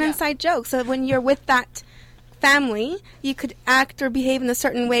have their own inside joke. So when you're with that family, you could act or behave in a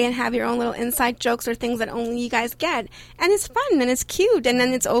certain way and have your own little inside jokes or things that only you guys get. And it's fun and it's cute, and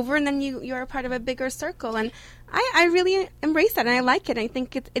then it's over, and then you're a part of a bigger circle. And I really embrace that, and I like it. I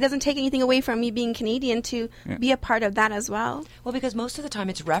think it doesn't take anything away from me being Canadian to be a part of that as well. Well, because most of the time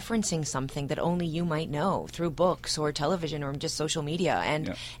it's referencing something that only you might know through books or television or just social media.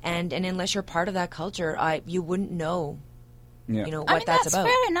 And unless you're part of that culture, you wouldn't know. Yeah. You know, I mean, that's about.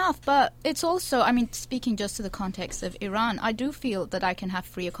 fair enough, but it's also, I mean, speaking just to the context of Iran, I do feel that I can have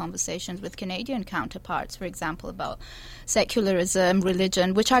freer conversations with Canadian counterparts, for example, about secularism,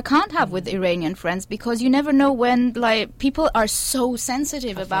 religion, which I can't have with Iranian friends, because you never know when, like, people are so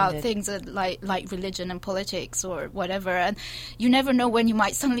sensitive about things like religion and politics or whatever, and you never know when you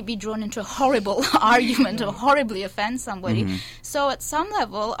might suddenly be drawn into a horrible argument or horribly offend somebody. Mm-hmm. So at some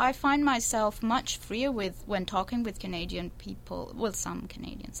level, I find myself much freer when talking with Canadian people, well, some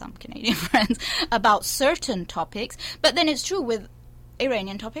Canadian friends, about certain topics. But then it's true with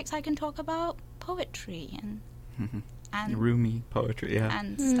Iranian topics, I can talk about poetry and Rumi poetry,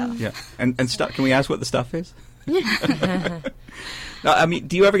 and stuff. Yeah, and stuff. Can we ask what the stuff is? No, I mean,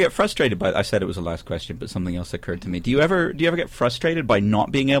 do you ever get frustrated by? I said it was the last question, but something else occurred to me. Do you ever get frustrated by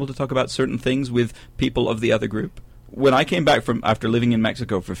not being able to talk about certain things with people of the other group? When I came back after living in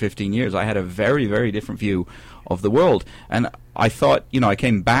Mexico for 15 years, I had a very, very different view of the world. And I thought, I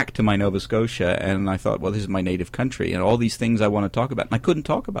came back to my Nova Scotia and I thought, well, this is my native country and all these things I want to talk about. And I couldn't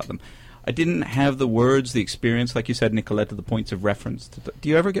talk about them. I didn't have the words, the experience, like you said, Nicolette, the points of reference. Do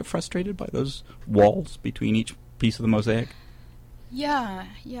you ever get frustrated by those walls between each piece of the mosaic? Yeah.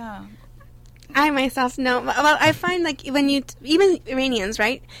 I myself know. Well, I find like even Iranians,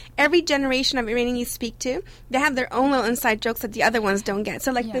 right? Every generation of Iranian you speak to, they have their own little inside jokes that the other ones don't get.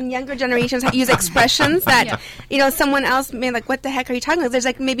 So like the younger generations use expressions that, someone else may like, what the heck are you talking about? There's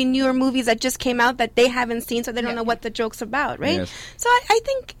like maybe newer movies that just came out that they haven't seen, so they don't know what the joke's about, right? Yes. So I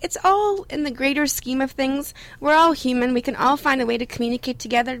think it's all in the greater scheme of things. We're all human. We can all find a way to communicate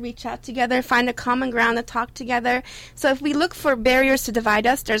together, reach out together, find a common ground to talk together. So if we look for barriers to divide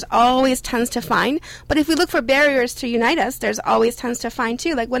us, there's always tons to find. But if we look for barriers to unite us, there's always tons to find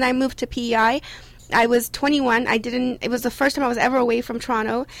too. Like when I moved to PEI, I was 21. It was the first time I was ever away from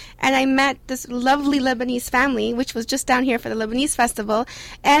Toronto, and I met this lovely Lebanese family, which was just down here for the Lebanese festival,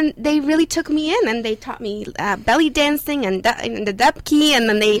 and they really took me in, and they taught me belly dancing and the debki, and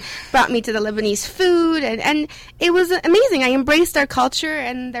then they brought me to the Lebanese food, and it was amazing. I embraced their culture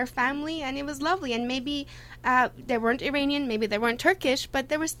and their family, and it was lovely. And maybe they weren't Iranian, maybe they weren't Turkish, but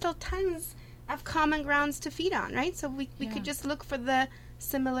there were still tons of common grounds to feed on, right? So we could just look for the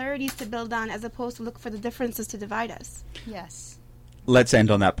similarities to build on as opposed to look for the differences to divide us. Yes. Let's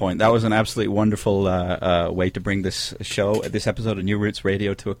end on that point. That was an absolutely wonderful way to bring this episode of New Roots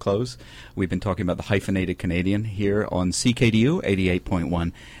Radio to a close. We've been talking about the hyphenated Canadian here on CKDU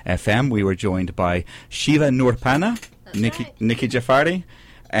 88.1 FM. We were joined by Shiva Nurpana, Nikki Jafari,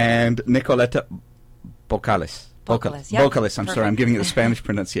 and Nicoletta Bocales. Bocales, I'm sorry, I'm giving it the Spanish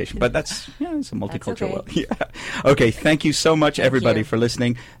pronunciation, but it's a multicultural world. Yeah. Okay, thank you so much, everybody, for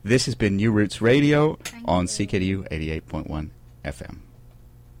listening. This has been New Roots Radio on CKDU 88.1 FM.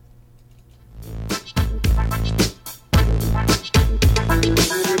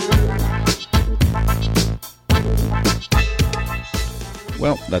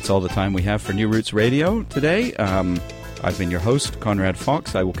 Well, that's all the time we have for New Roots Radio today. I've been your host, Conrad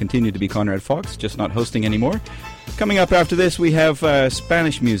Fox. I will continue to be Conrad Fox, just not hosting anymore. Coming up after this, we have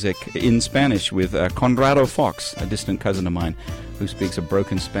Spanish music in Spanish with Conrado Fox, a distant cousin of mine who speaks a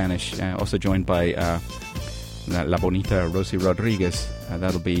broken Spanish, also joined by La Bonita Rosie Rodriguez.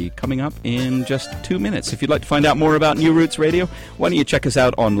 That'll be coming up in just 2 minutes. If you'd like to find out more about New Roots Radio, why don't you check us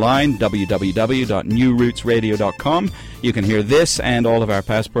out online, www.newrootsradio.com. You can hear this and all of our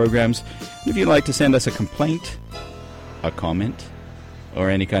past programs. If you'd like to send us a complaint, a comment, or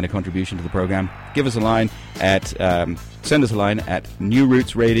any kind of contribution to the program, give us a line send us a line at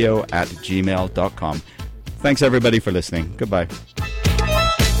newrootsradio@gmail.com. Thanks everybody for listening. Goodbye.